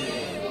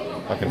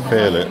 I can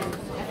feel it.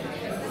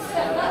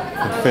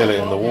 I can feel it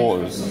in the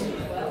waters.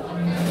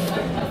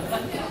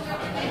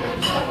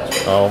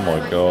 Oh my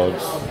god.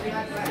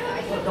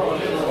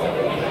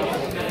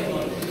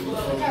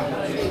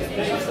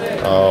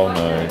 Oh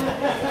no.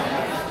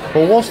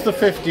 Well, what's the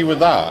 50 with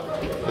that?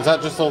 Is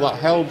that just all that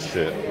held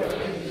shit?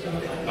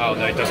 Oh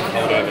no, it doesn't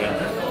hold over then.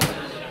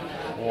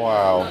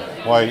 Wow.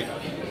 Wait.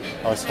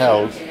 Oh, it's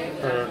held.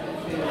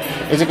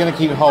 Is it going to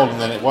keep holding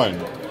then it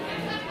won't?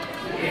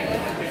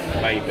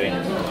 Maybe.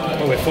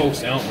 Well, we're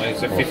false now, aren't we?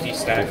 It's a 50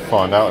 stack. We'll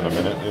find out in a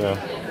minute, yeah.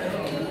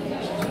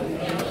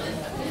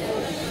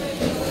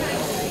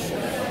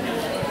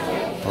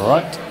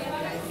 Alright.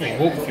 You can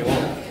walk if you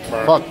want.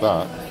 Fuck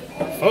that.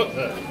 Fuck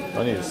that. I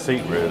need a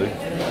seat really.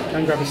 Go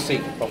and grab a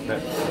seat, pop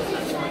that.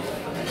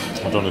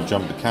 I don't want to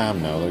jump the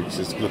cam now though because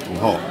it's looking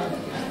hot.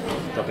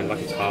 Dropping like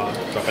it's hard.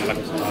 Dropping like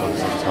it's hard.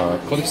 It's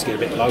hard. God, it's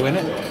getting a bit low, isn't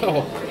it?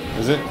 Oh.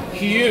 Is it?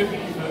 You.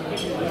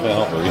 It better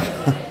not be.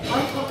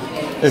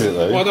 Is it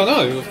though? Well, I don't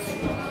know.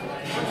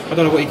 I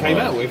don't know what you came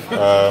out with.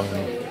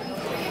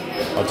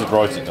 I did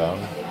write it down.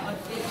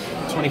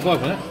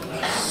 25, wasn't it?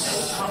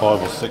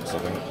 5 or 6 I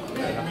think.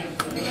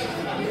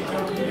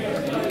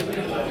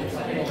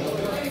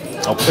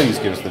 Oh, please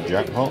give us the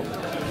jackpot.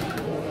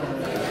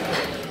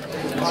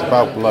 It's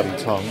about bloody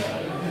tongue.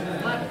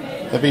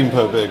 They've even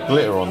put a bit of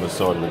glitter on the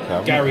side of the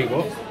cam. Gary,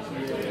 what?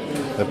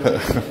 They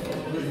put.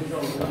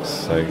 Fuck's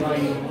sake.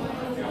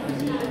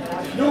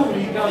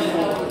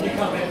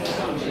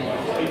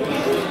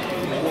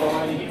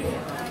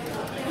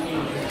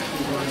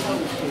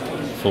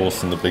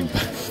 Forcing the big.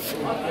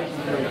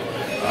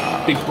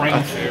 Big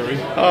brain theory.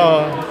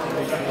 Oh.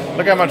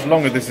 Look how much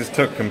longer this has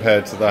took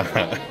compared to that.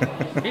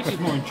 This is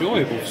more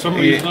enjoyable. For some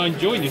reason, I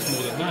enjoy this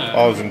more than that.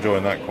 I was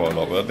enjoying that quite a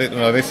lot, but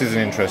no, this is an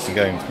interesting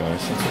game to be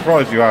honest. I'm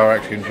surprised you are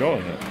actually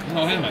enjoying it.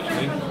 No, I am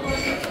actually.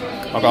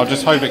 I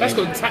just hope it. That's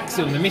got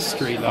taxi on the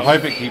mystery, though. I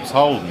hope it keeps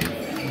holding.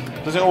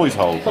 Does it always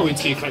hold? Probably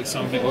until you click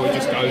something, or it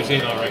just goes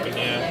in. I reckon,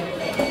 yeah.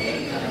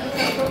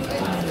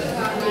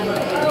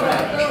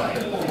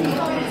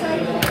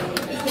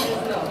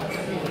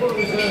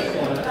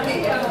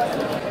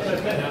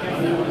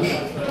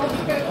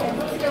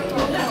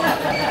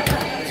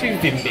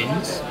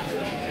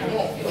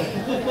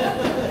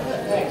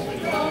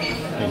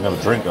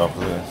 drink after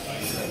this.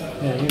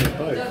 Yeah, you need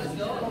both.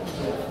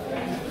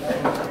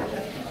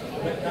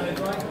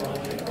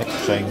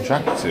 Exchange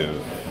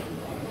active.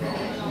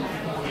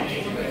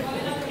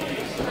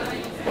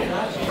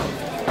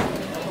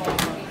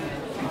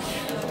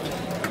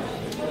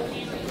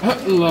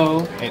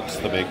 Hello. It's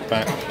the big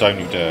back. Don't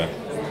you dare.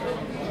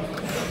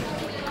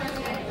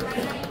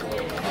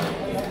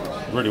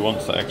 Really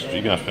wants that extra.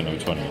 You're going to have to put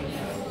another 20 in.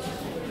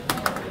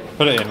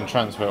 Put it in and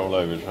transfer it all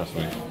over, trust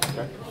me. Okay,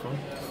 that's fine.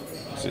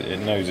 So it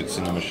knows it's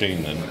in the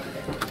machine then.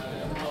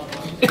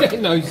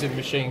 It knows it's in the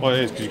machine. Well,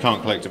 it is, because you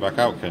can't collect it back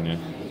out, can you?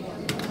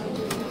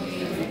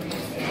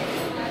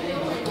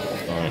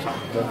 Alright.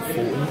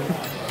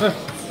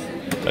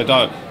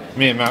 140.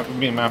 Me and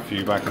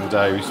Matthew back in the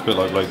day, we used to put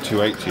like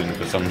 280 in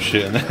for some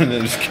shit and then they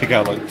just kick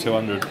out like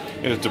 200.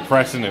 It was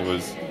depressing, it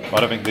was.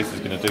 I don't think this is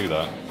going to do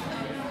that.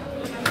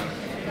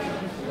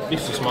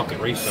 This is market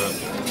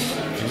research.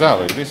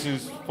 Exactly, this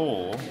is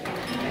for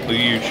the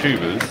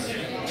YouTubers.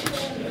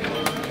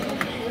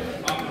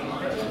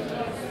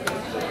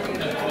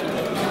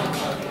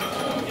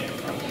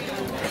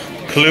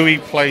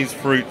 Cluey plays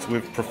fruits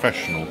with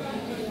professional.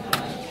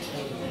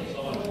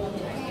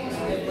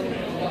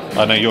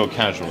 I know you're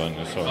casual, aren't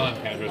you? Sorry. I'm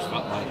casual as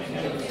fuck,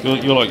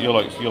 mate.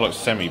 You're like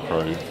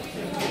semi-pro.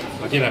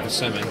 I did have a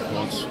semi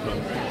once.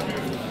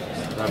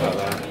 How about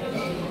that?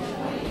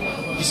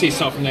 You see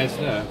stuff from there to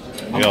there.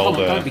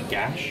 Don't be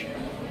gash.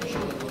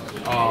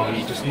 Oh,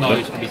 you just know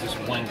it's going to be just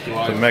wanky.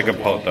 The mega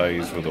pot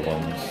days were the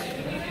ones.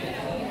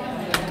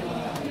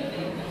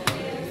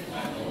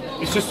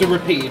 It's just a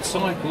repeated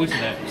cycle, isn't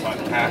it? It's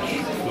like cash,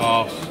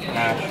 glass,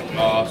 cash,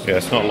 glass. Yeah,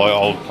 it's not like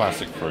old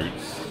classic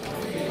fruits,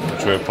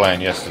 which we were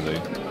playing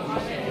yesterday.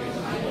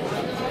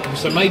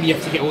 So maybe you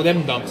have to get all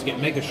them done to get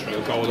Mega Street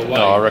or go all the way.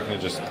 No, I reckon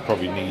it just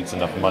probably needs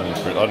enough money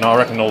for it. No, I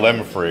reckon all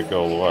them three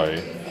go all the way.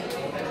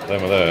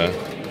 Them are there.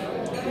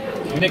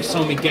 Next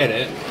time we get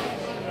it,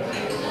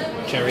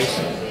 cherries,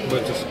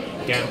 we'll just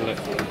gamble it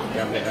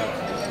out.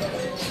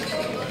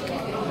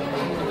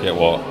 Get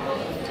what?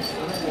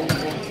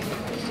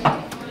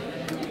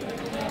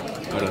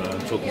 I don't know,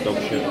 I'm talking dog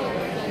shit.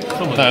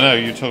 No,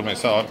 you're talking about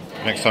so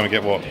next time we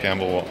get what?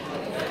 Gamble what?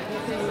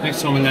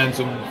 Next time we land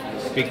on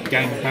Big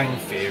Gang Bang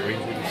Theory,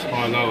 we'll just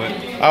high-low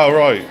it. Oh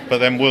right, but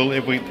then will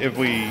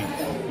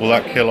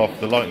that kill off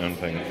the lightning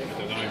thing? I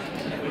don't know.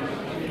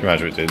 Can you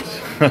imagine it did?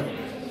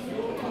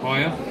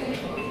 Higher?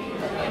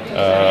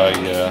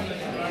 Yeah.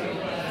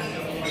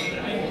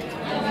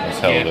 Let's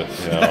held it.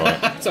 Yeah,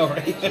 alright.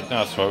 Sorry. No,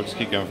 that's right, we'll just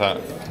keep going with that.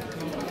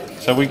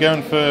 So we're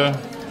going for...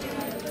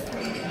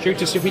 Shoot,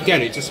 just if we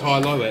get it, just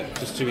high-low it,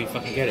 just till we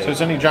fucking get it. So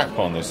it's only jackpot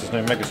on this, there's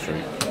no Mega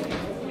Street.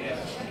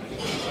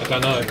 I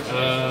don't know.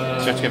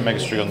 So you have to get Mega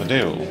Street on the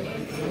deal.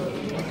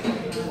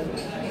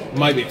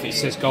 Maybe if it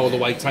says go all the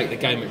way, take the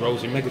game, it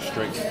rolls in Mega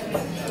Street.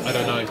 I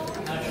don't know.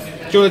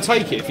 Do you want to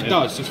take it? If it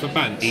does, just for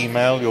bans.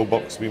 Email your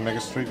box to be Mega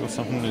Street or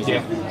something?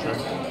 Yeah, true.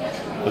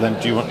 But then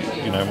do you want,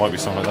 it might be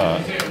something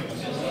like that.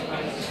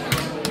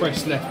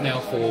 Press left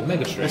now for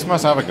Mega Street. This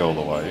must have a go all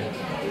the way.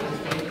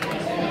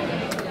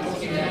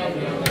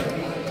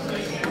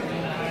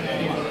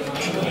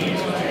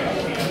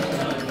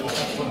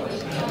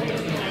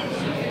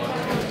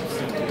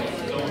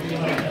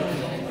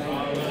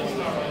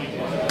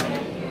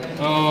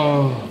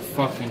 Oh,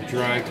 fucking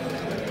drag.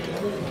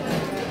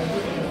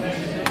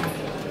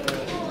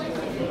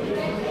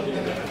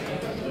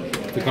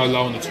 If we go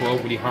low on the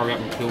 12, will you hurry up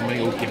and kill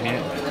me or give me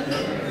it?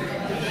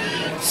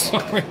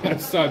 Sorry, I'm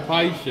so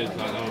patient.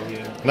 Like, oh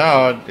yeah.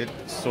 No,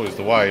 it's always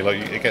the way.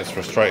 Like it gets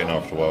frustrating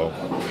after a while.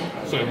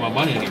 So my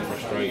money get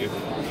frustrated.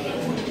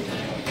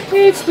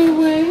 It's the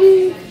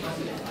way.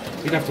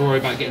 You'd have to worry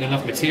about getting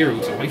enough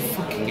materials away.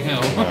 Fucking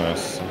hell. No,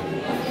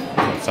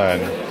 I'm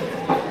saying.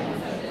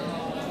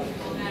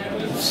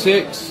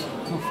 6.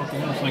 Oh fucking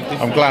hell, thank you.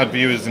 I'm glad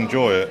viewers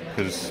enjoy it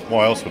because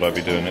why else would I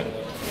be doing it?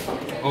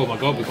 Oh my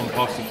god, we've gone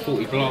past the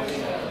 40 block.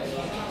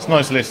 It's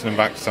nice listening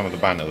back to some of the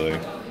banter though.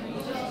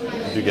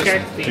 You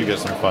do get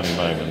some funny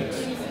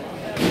moments.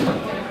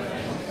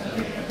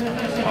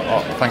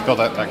 Oh, thank God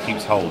that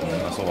keeps holding.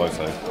 That's all I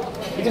say.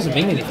 It doesn't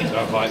mean anything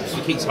though, like, if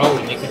it keeps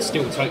holding, you can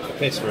still take the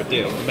piss for a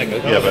deal.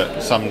 Yeah,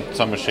 but some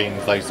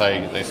machines, they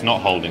say it's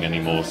not holding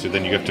anymore, so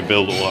then you have to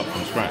build it all up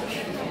from scratch.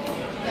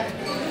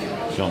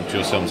 Do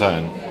you see what I'm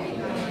saying?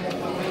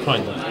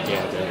 Kind of,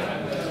 yeah, I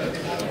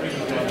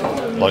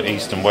do. Like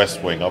East and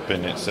West Wing, up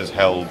in it says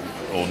held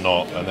or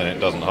not, and then it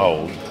doesn't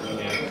hold. Yeah.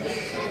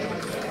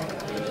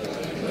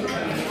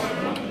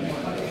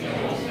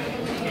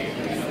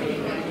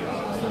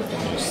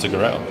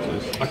 Cigarette,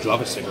 please. I'd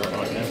love a cigarette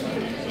right now.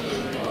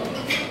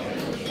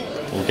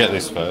 We'll get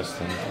this first.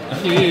 Then.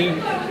 Yeah.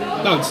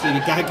 No, just leave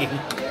it gagging.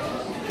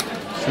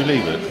 Should we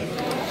leave it?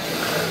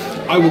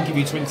 I will give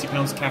you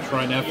 £20 cash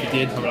right now if you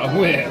did. I'm like,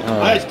 where?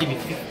 I'll just give you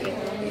 50.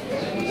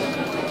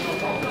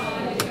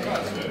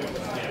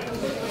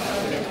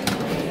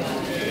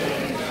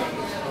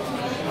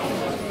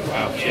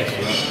 Wow, yes,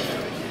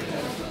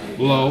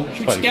 low. Should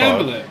we just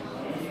gamble it?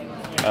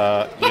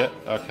 Yeah.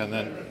 Okay.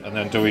 And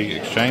then do we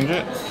exchange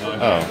it? No.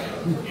 Oh.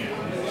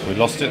 We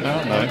lost it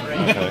now? No?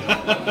 Okay.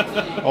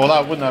 Oh, well,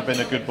 that wouldn't have been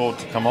a good board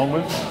to come on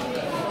with.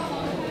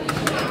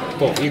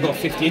 But you got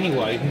 50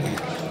 anyway.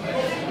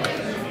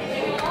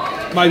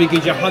 Maybe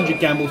gives you 100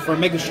 gambles for a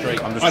mega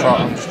streak. I'm just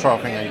trying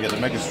to think how you get the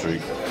mega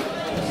streak.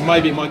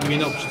 Maybe it might give you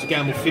an option to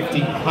gamble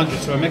 50,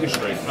 100 to a mega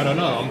streak. I don't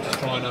know. I'm just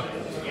trying to.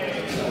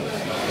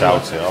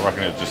 Doubt it. I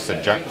reckon it just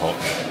said jackpot.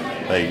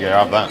 There you go.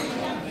 Have that.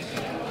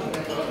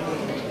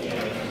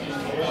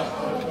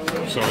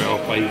 Sorry, I'll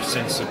play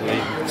sensitively.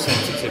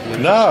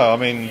 No, I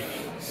mean,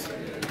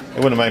 it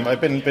wouldn't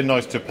have made. Been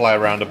nice to play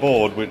around a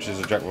board, which is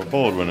a jackpot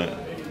board, wouldn't it?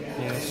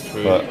 Yeah, that's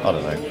true. But I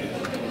don't know.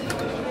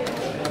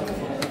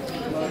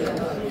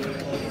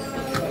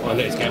 I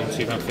let us gamble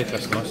 £2.50.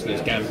 That's nice. Let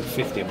us gamble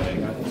 50 a minute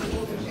ago.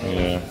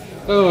 Yeah.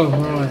 Oh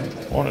right.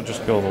 Why not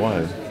just go all the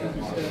way?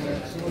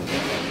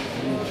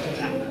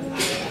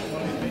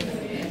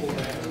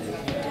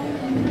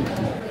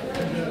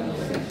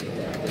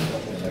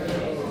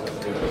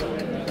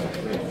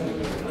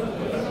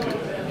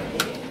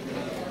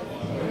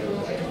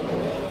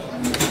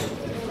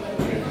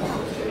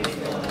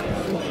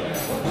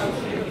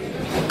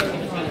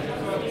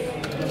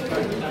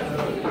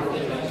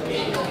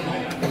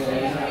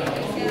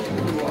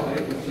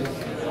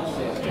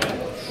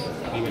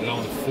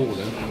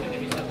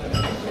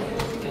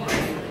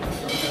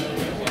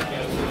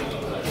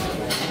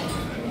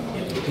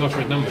 Nice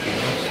red number,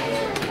 nice.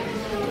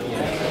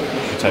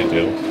 You take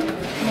deal.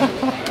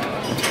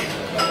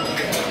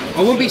 I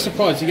wouldn't be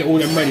surprised to get all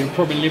them ready. We'll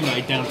probably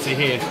eliminate down to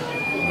here.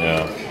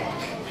 Yeah.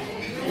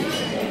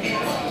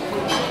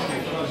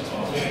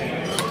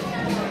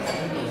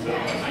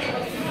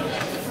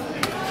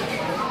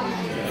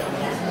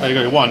 There you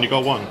go, you won, you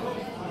got one.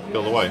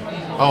 Go the way.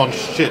 Oh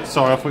shit,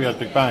 sorry, I thought you had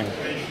Big Bang.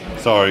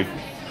 Sorry.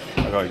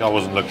 I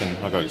wasn't looking,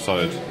 I got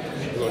excited.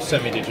 You got a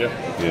semi, did you?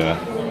 Yeah.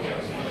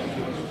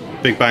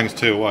 Big Bang's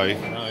 2 away.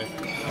 No.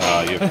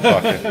 Ah, you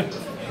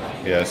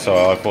fucker. Yeah,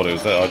 so I thought it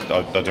was that.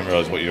 I didn't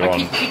realise what you were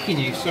on. I keep kicking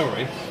you,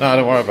 sorry. No,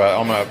 don't worry about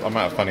it. I'm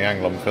at a funny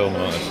angle. I'm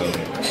filming on it, so.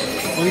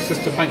 At least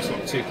the bank's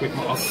not too quick.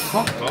 Oh,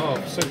 fuck off.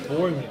 It's so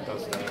boring when it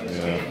does that.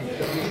 Yeah.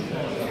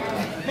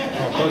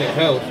 Oh, God, it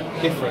held.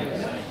 Different.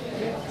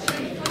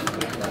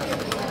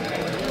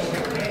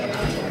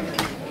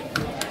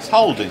 It's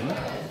holding.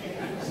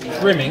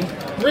 It's rimming.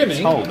 Rimming?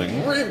 It's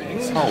holding. Rimming?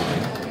 It's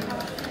holding.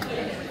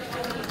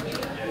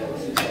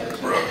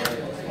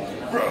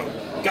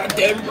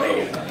 Goddamn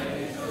bro!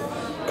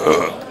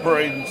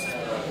 Brains.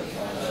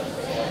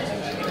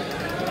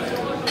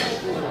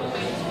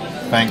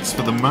 Thanks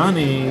for the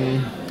money.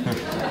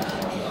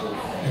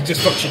 You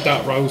just got your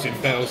dart rolls in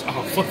bells.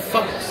 Oh, for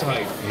fuck's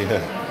sake!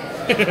 Yeah.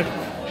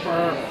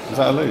 Is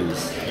that a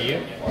lose?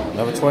 Yep.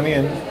 Another 20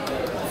 in.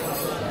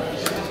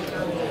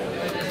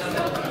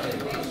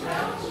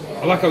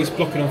 I like how he's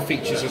blocking on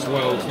features as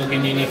well. It's not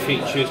giving you any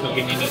features, not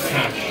giving you any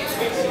cash.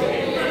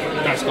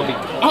 That's got to be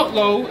up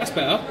low. That's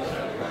better.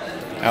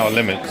 Out of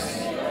limits.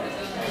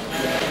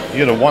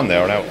 You'd have won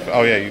there on out.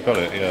 Oh yeah, you got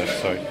it. Yeah,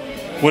 sorry.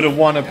 Would have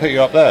won and put you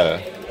up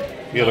there.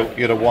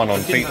 You'd have won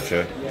on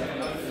feature.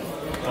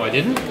 Oh, I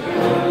didn't.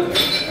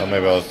 Oh,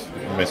 maybe I was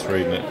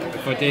misreading it.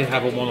 If I did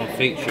have a one on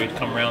feature, it'd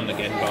come round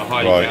again. But I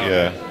highly doubt it.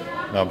 Yeah.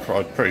 No,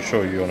 I'm pretty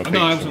sure you're on a feature.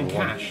 No, I was on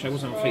cash. It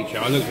wasn't on feature.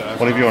 I looked at it.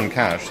 Well, if you're on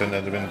cash, then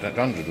there'd have been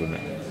 100, wouldn't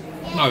it?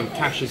 No,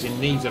 cash is in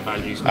these are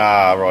values.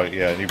 Ah, right.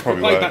 Yeah, you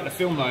probably play were. back the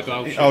film though.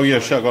 Oh yeah,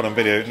 sure. I got on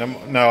video.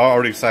 No, I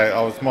already say it.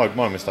 I was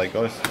my mistake,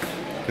 guys.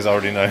 Because I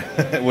already know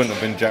it wouldn't have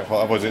been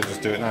jackpot. Otherwise, it'd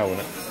just do it now,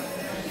 wouldn't it?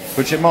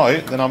 Which it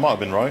might. Then I might have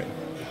been right.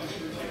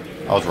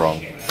 I was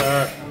wrong.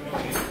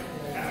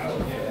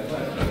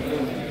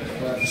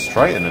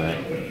 Straightening it.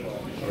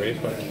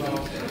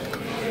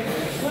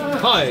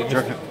 Hi. Do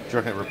you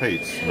reckon it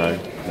repeats? No,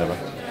 never.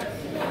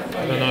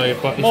 I don't know,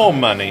 but more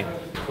money.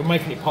 We're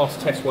making it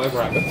past test,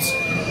 whatever happens.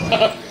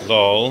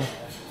 Lol.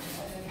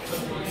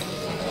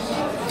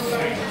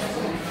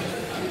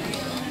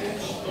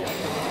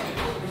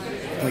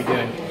 What are we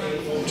doing?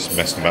 Just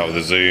messing about with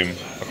the zoom.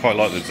 I quite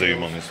like the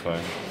zoom on this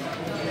phone.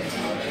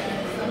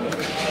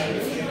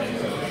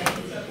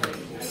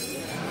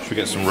 Should we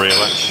get some real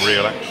action?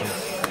 Real action.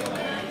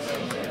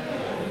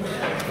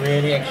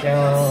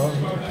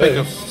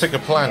 Pick a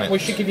planet. We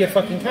should give you a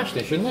fucking cash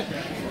dish, shouldn't it?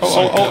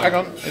 Oh, hang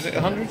on. Is it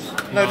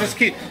 100? No, just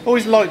keep.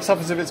 Always lights up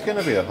as if it's going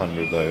to be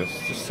 100, though. It's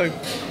just so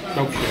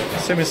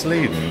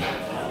misleading.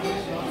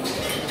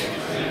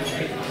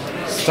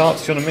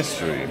 Starts you on a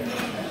mystery.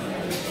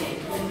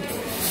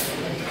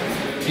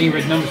 Any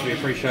red numbers we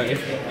appreciate.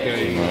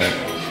 Hey.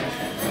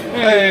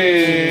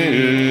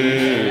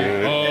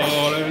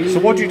 So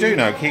what do you do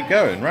now? Keep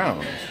going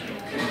round?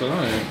 I don't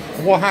know.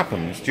 What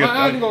happens? Do you,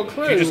 I haven't got a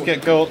clue. Do you just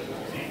get gold?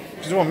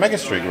 Because we want Mega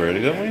Streak,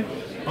 really, don't we?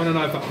 I don't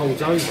know if that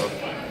holds over.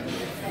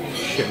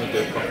 Shit, we do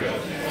it properly.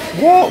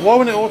 What? Why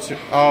wouldn't it auto?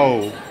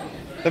 Oh,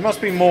 there must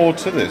be more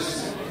to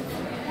this.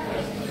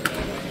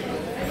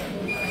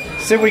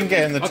 See if we can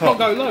get in the top. I can't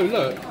go low,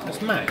 look.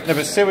 That's max. No,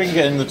 but see if we can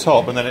get in the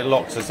top and then it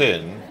locks us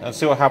in. And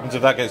see what happens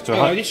if that gets to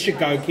 100. No, this should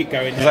keep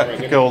going. Does that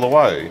could go all the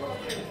way?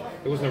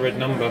 It wasn't a red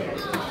number.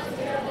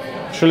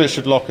 Surely it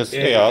should lock us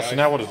here. So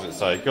now what does it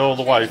say? Go all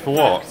the way for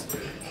what?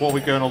 What are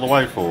we going all the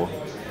way for?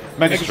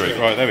 Mega Street.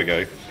 Right, there we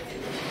go.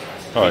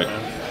 Right.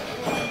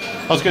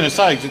 I was going to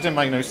say, because it didn't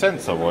make no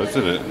sense otherwise,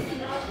 did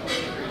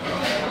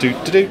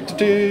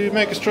it?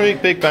 Mega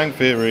Street, Big Bang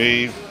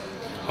Theory.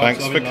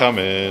 Thanks for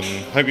coming.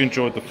 Hope you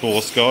enjoyed the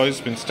Force,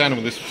 guys. Been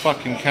standing with this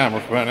fucking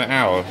camera for about an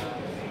hour.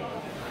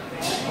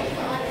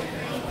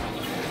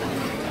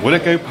 Will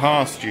it go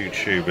past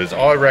YouTubers?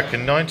 I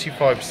reckon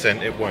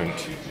 95% it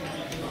won't.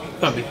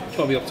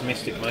 Gotta be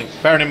optimistic, mate.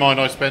 Bearing in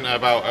mind I spent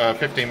about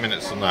 15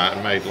 minutes on that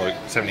and made like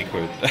 70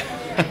 quid.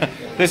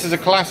 This is a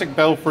classic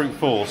Bellfruit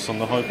Force on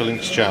the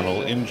Hyperlinks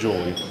channel.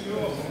 Enjoy.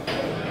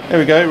 Here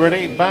we go,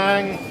 ready?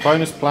 Bang!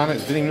 Bonus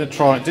planets. Didn't even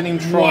try and do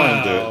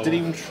it. Didn't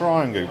even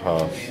try and go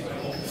past.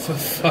 For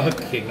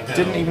fucking hell.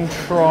 Didn't even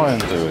try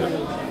and do it.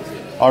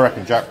 I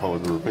reckon Jackpot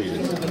would have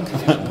repeated.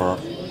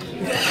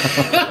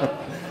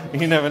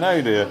 You never know,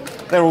 do you?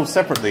 They're all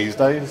separate these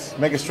days.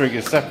 Mega Street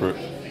is separate.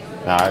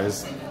 Nah, you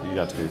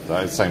had to go for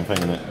that. It's the same thing,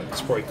 isn't it?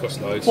 It's probably cost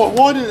loads. What?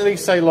 Why didn't they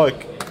say,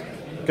 like,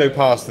 go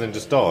past and then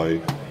just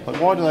die? Like,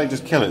 why do they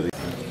just kill it?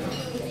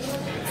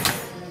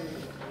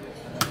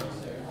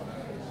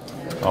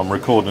 I'm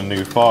recording a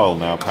new file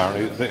now,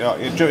 apparently.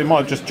 It might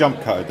have just jump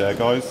cutted there,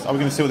 guys. Are we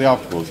going to see what the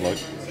afterboard's like?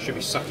 Should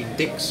be sucking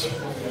dicks.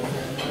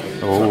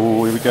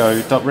 Oh, here we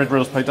go. Red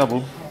Rails pay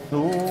double.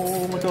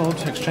 Oh my god,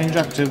 exchange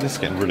active. This is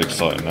getting really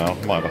exciting now.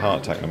 Might have a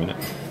heart attack in a minute.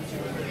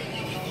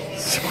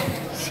 It's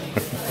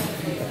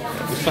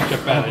such a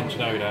balance, you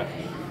know that.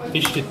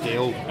 This should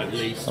deal, at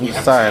least. I'm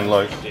just saying,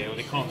 like, deal.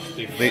 They can't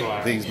do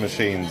these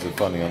machines are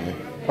funny, aren't they?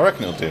 I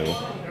reckon it'll deal.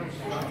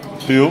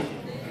 Deal.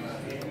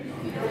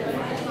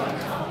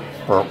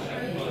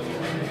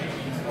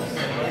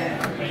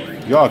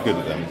 You are good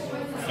at them.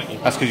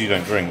 That's because you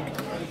don't drink.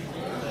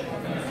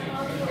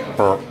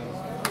 Oh,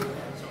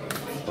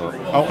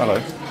 hello.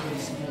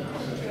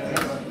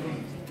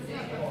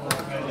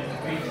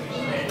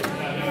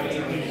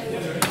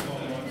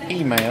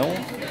 Email.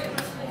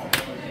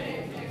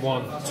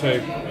 1, 2,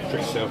 trick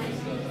yourself.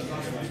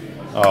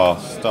 Oh,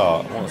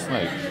 start. What a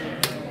snake.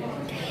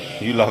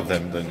 You love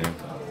them, don't you?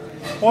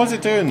 Why is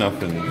it doing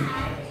nothing?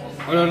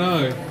 I don't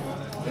know.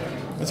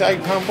 It's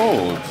 £8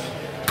 boards.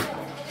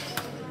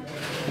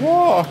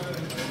 What?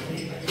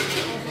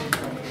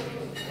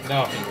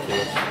 No, I think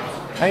it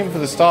Aim for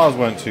the Stars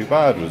weren't too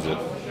bad, was it?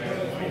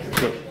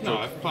 No,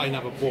 I've played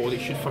another board.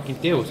 It should fucking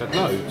deal. It's had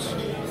loads.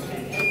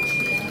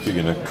 You're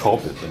gonna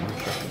cob it then.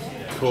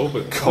 Cob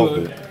it. Cob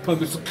it. I'm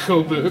just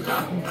cob it.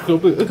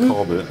 Cob it.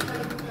 Cob it.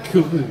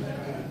 Cob it.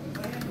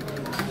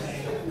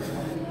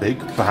 Big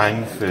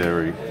Bang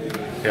Theory.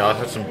 Yeah, I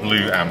had some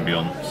blue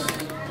ambience.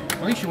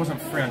 At least it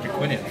wasn't 300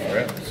 quid in for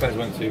it. So it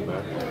wasn't too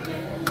bad.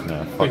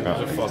 No, fuck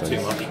that. It wasn't far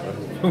too much.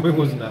 It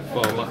wasn't that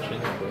far much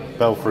in it.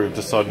 Belfry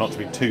decided not to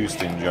be too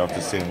stingy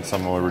after seeing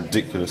some more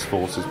ridiculous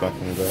forces back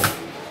in the day.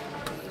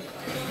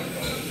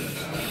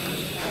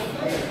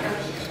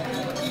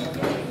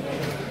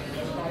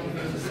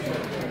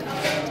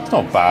 It's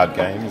not a bad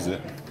game, is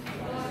it?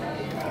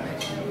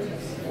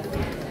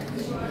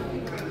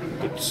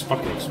 It's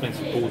fucking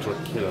expensive boards are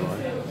a killer,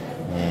 right?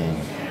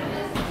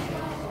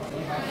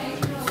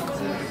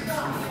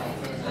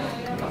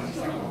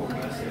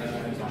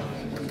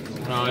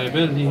 I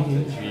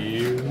believe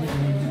you.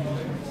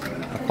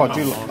 I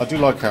do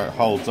like how it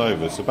holds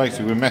over. So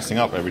basically, we're messing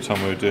up every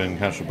time we were doing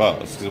casual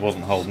butts because it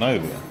wasn't holding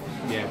over.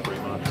 Yeah, pretty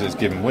much. Because it's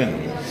giving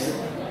wind,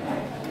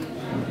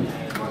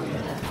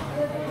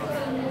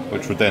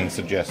 which would then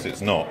suggest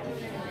it's not.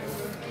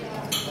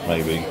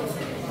 Maybe.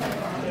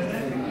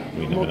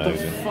 We never know.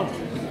 Fuck?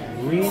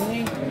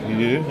 Really? You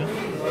do?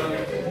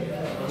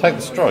 Take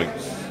the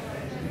strikes.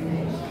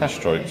 Cash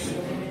strikes.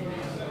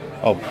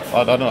 Oh,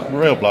 I don't know.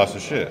 Real blast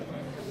of shit.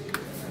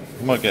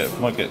 You might get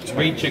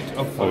Reject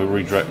of. Oh, we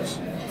redirect.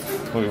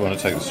 Well, we want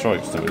to take the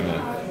strikes, don't we?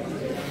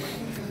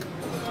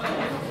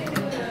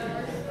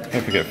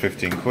 Don't forget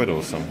 15 quid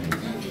or something.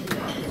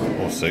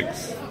 Or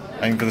 6.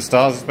 Aim for the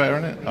Stars is better,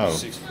 isn't it? Oh.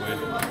 6 quid.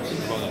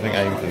 I think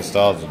Aim for the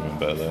Stars would have been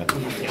better there.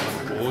 Yeah,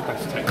 I'm bored.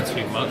 That's taking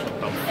too much. I've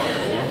done fuck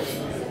all.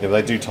 Yeah, but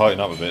they do tighten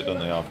up a bit, don't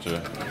they, after? I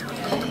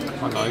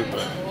know,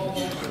 but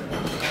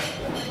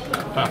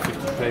about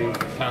 50p.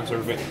 Pounds are a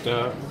bit of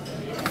dirt.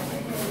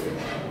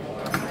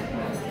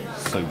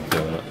 So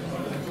dirt.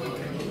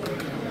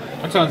 I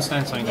don't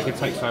understand something. They can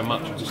take so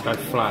much and just go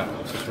flat.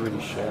 It's just really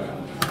shit.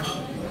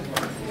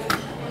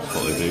 That's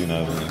what they do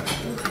now, don't they?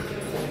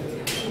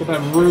 Well,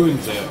 that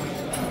ruins it.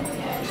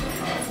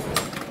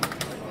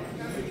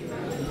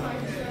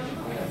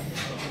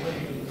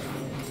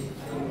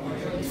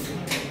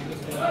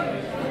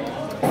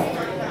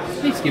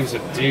 Please give us a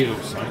deal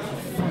or something.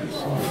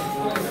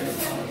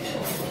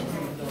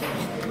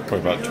 Probably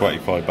about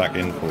 25 back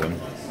in for him.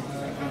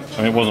 I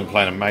mean, it wasn't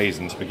playing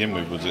amazing to begin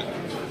with, was it?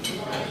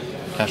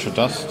 Cash or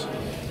dust?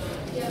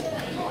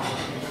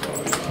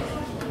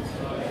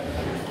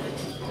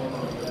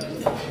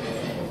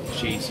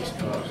 Jesus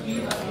Christ.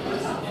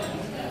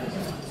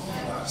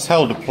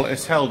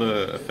 It's held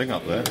a thing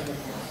up there,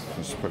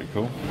 which is pretty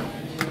cool.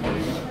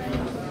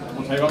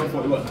 Hey, I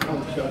thought it was.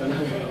 Oh, shit, I don't know.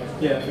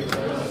 Yeah, I think so.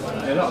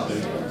 Yeah, that'll do.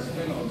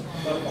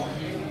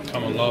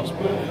 Come on, last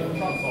ball.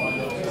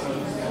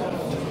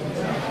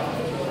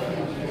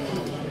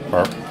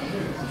 Burp.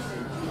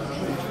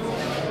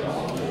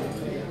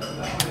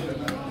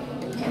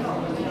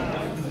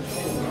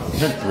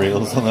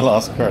 Reels on the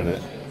last credit.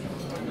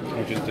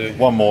 What did you do?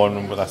 One more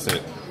and that's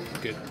it.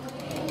 Good.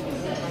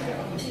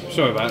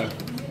 Sorry about it.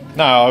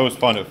 No, I always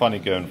find it funny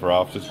going for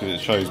half just because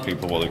it shows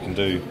people what they can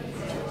do.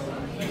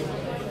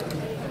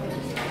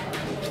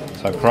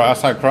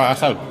 That's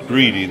how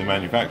greedy the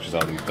manufacturers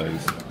are these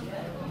days.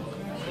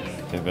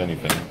 If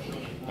anything.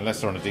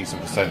 Unless they're on a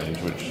decent percentage,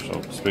 which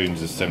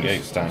Spoons is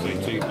 78 standing.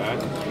 Too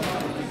bad.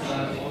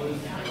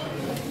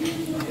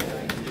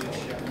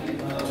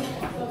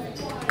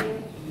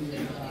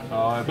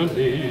 I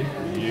believe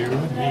you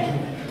and me.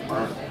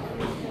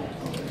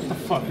 What the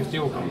fuck is the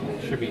old guy?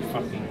 Should be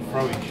fucking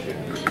throwing shit.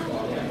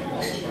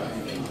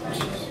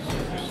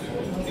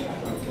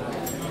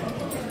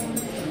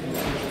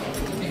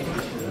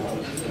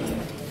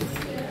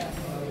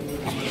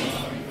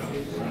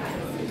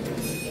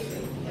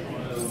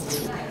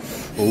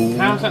 Ooh.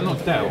 How's that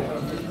not dealt?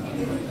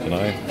 Can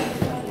I?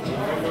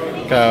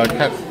 Oh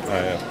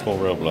yeah, full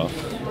real bluff.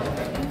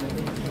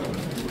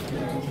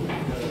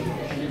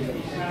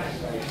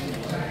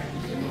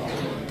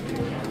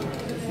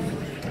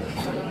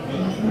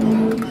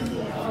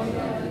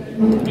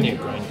 We need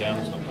grind down,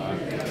 it's not bad.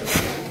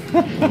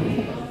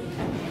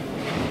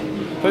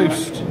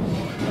 Boost.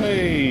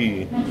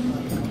 Hey.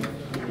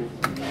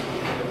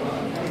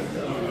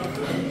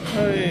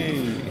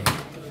 Hey.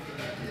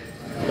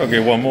 Gotta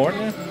get one more,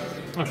 haven't you?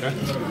 Okay.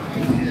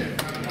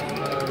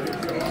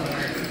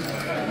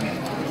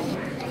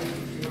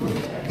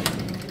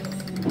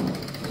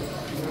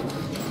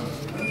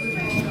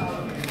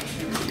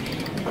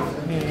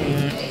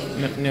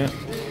 No.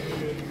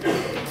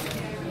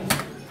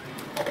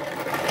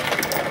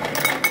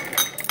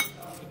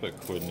 Split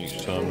quid each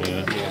time,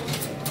 yeah.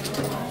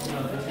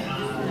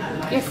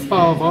 Yes,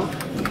 father.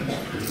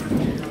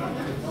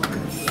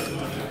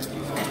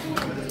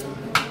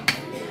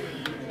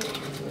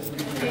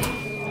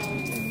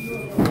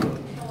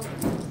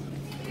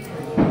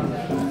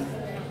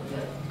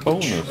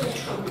 Bonus.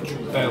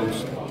 Bells.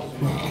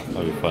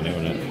 That'd be funny,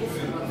 wouldn't it?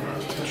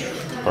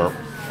 Burp.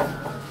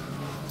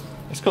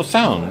 It's got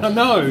sound. Oh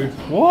no!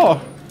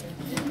 What?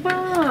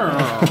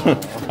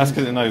 That's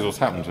because it knows what's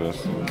happened to us.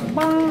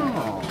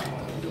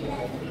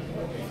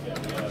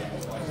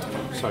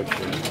 So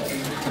shit.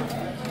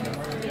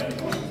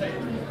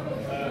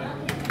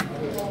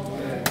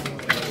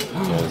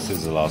 Yeah, this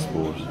is the last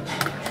board.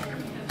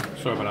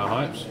 Sorry about our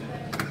hypes.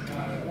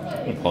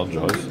 I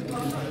apologise.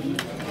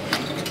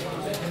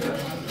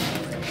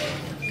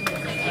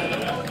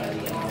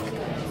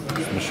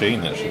 It's the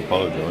machine that should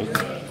apologise.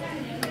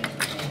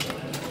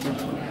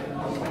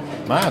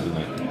 Mad, isn't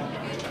it?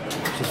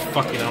 Just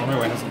fucking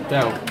unreal, it hasn't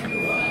dealt.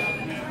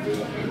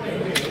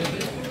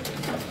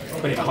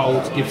 But it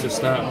holds, gives us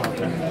that.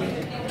 Okay.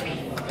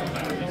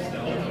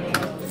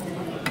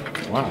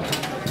 Wow.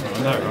 I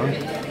know, right?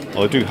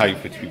 Well, I do hate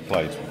for it to be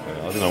played, to be fair. I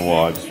don't know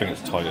why, I just think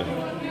it's tighter.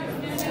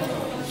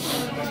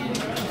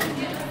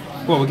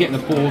 Well, we're getting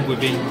the board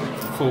within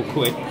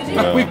 £4.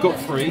 Yeah. We've got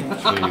 3.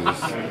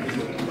 Jesus.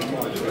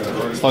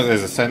 It's like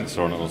there's a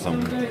sensor on it or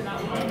something.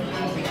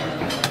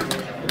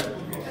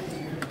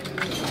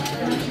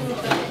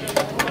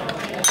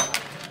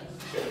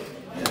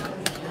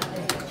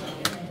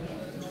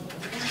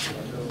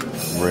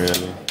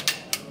 Really?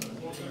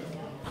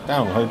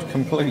 Download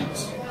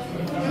complete.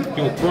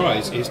 Your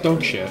prize is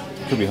dog shit.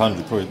 Could be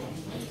 100 quid.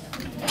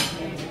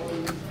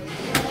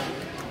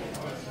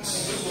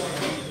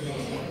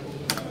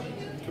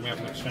 Can we have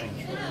an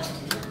exchange?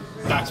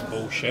 That's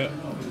bullshit.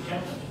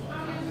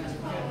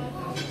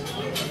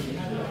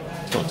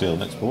 It's got a deal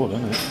next board,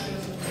 hasn't it?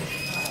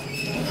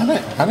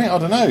 Hasn't it? I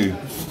don't know.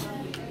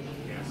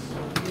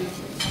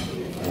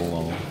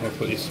 Long. I'll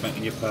put this back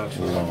in your purse.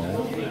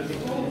 Long.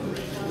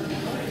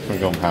 Can we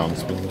go on pound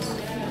spins?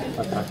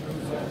 Okay.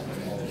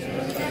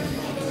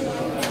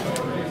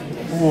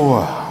 Whoa.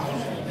 Wow.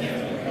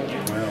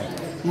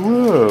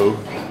 Whoa.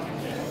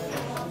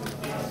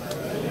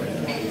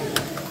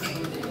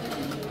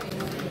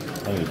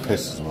 I need to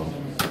piss as well.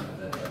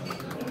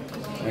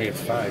 I need a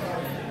fag.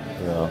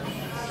 Yeah.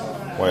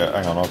 Wait,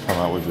 hang on, I'll come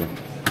out with you.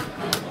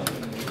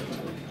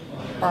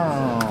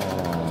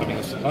 Something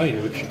else to play,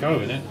 which should go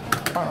in it.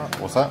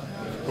 What's that?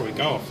 Probably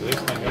go after this,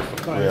 then go for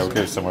play. Yeah, we'll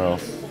go somewhere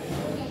else.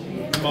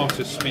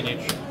 Master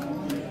spinach.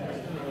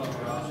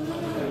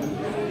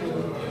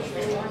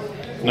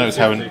 Notice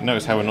how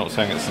we're not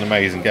saying it's an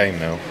amazing game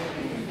now.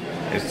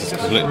 It's just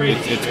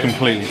it's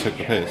completely took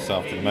the piss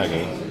after the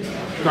mega.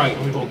 Great,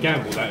 and we've got to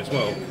gamble that as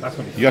well. That's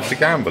when You have to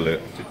gamble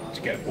it,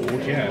 to get a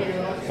board,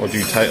 yeah. or do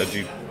you take? Or do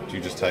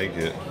you just take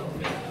it?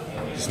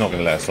 It's not going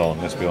to let us on.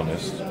 Let's be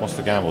honest. What's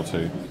the gamble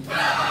to?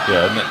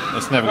 Yeah,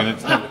 it's never going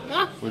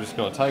to. We just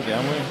got to take it,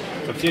 haven't we?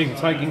 It's up to you. You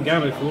can take it and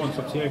gamble if you want. It's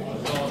up to you.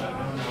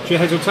 Should your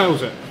heads or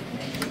tails it?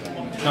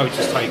 No,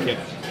 just take it.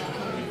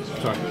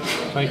 Sorry,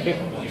 take it.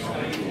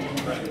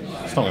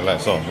 It's not going to let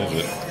us on, is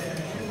it?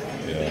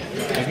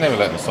 Yeah. It's never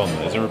letting us on.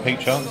 Is there a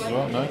repeat chance as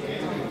well? No?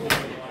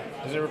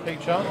 Is there a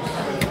repeat chance?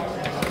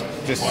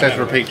 It just says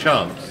repeat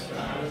chance.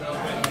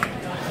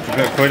 Should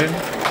we put a quid in?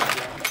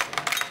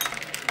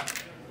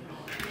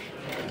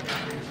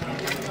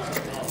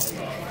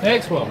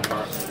 Next one.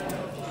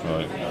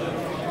 Right.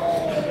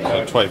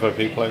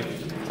 25p play?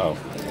 Oh.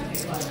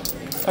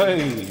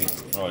 Hey!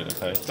 Right,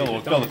 okay.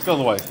 Go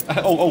the way.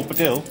 Oh,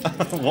 Badil.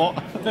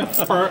 What?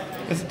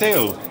 It's a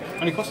deal.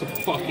 Only cost a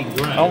fucking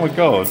grand. Oh my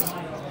god.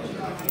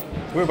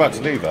 We were about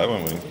to leave that,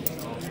 weren't we?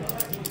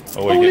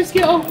 Oh, let's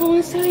get off,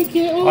 let's take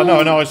it. Oh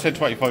no, I said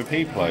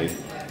 25p play.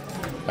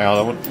 Hang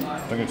on,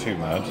 don't go too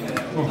mad.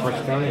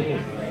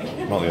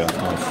 Not yet,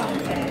 nice.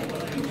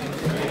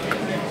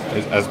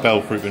 Has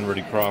bell fruit been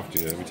really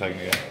crafty? Are we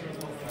taking it?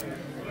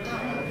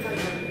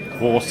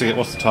 Well, what's the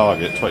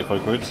target?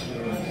 25 quid?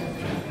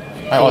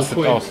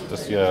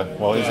 Yeah.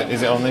 Well,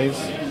 is it on these?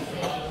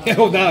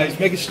 Oh no, it's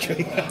Mega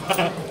Street.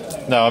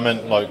 No, I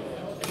meant like,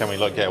 can we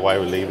like get away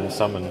with leaving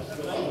some and?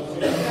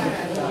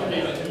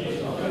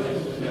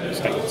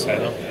 Take the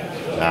tenner.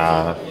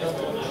 Nah.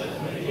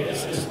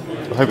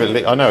 I hope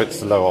I know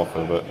it's a low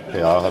offer, but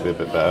yeah, I'll have it a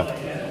bit better.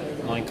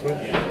 9 quid.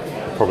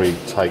 I'll probably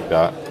take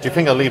that. Do you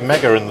think I'll leave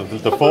Mega in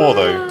the 4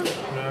 though?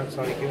 No,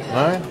 take it.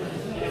 No?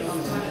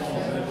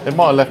 It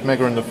might have left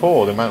Mega in the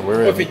 4, the amount we're in.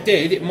 Well, if it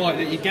did, it might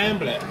let you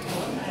gamble it.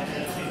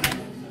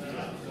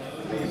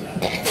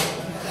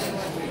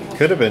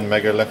 Could have been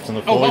Mega left in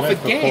the 4. Oh, off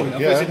again?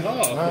 Yeah. No.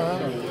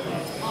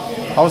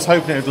 I was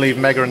hoping it would leave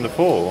Mega in the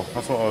 4.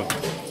 That's what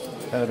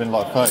that'd have been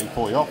like 30,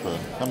 40 offer.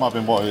 That might have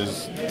been what it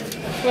was.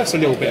 Well, that's a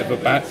little bit of a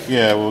bet.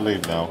 Yeah, we'll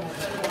leave now.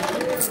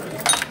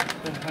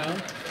 £1.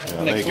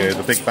 Yeah, there you go.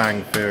 The Big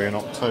Bang Theory in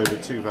October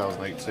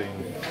 2018.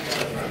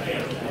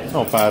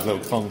 Not a bad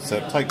little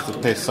concept. Takes the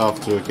piss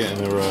after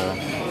getting a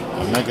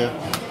Mega,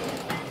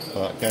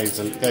 but gave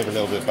a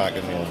little bit back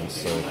in the end.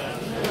 So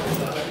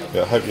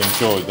yeah, I hope you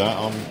enjoyed that.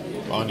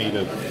 I need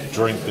a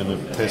drink and a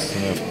piss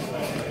and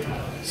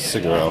a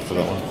cigarette after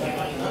that one.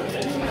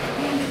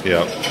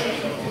 Yeah.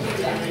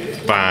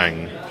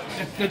 Bang.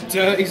 The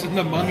dirties and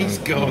the money's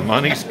gone. The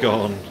money's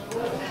gone.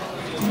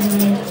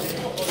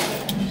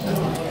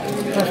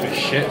 That's a bit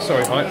shit.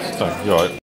 Sorry, Heights. So, you're right.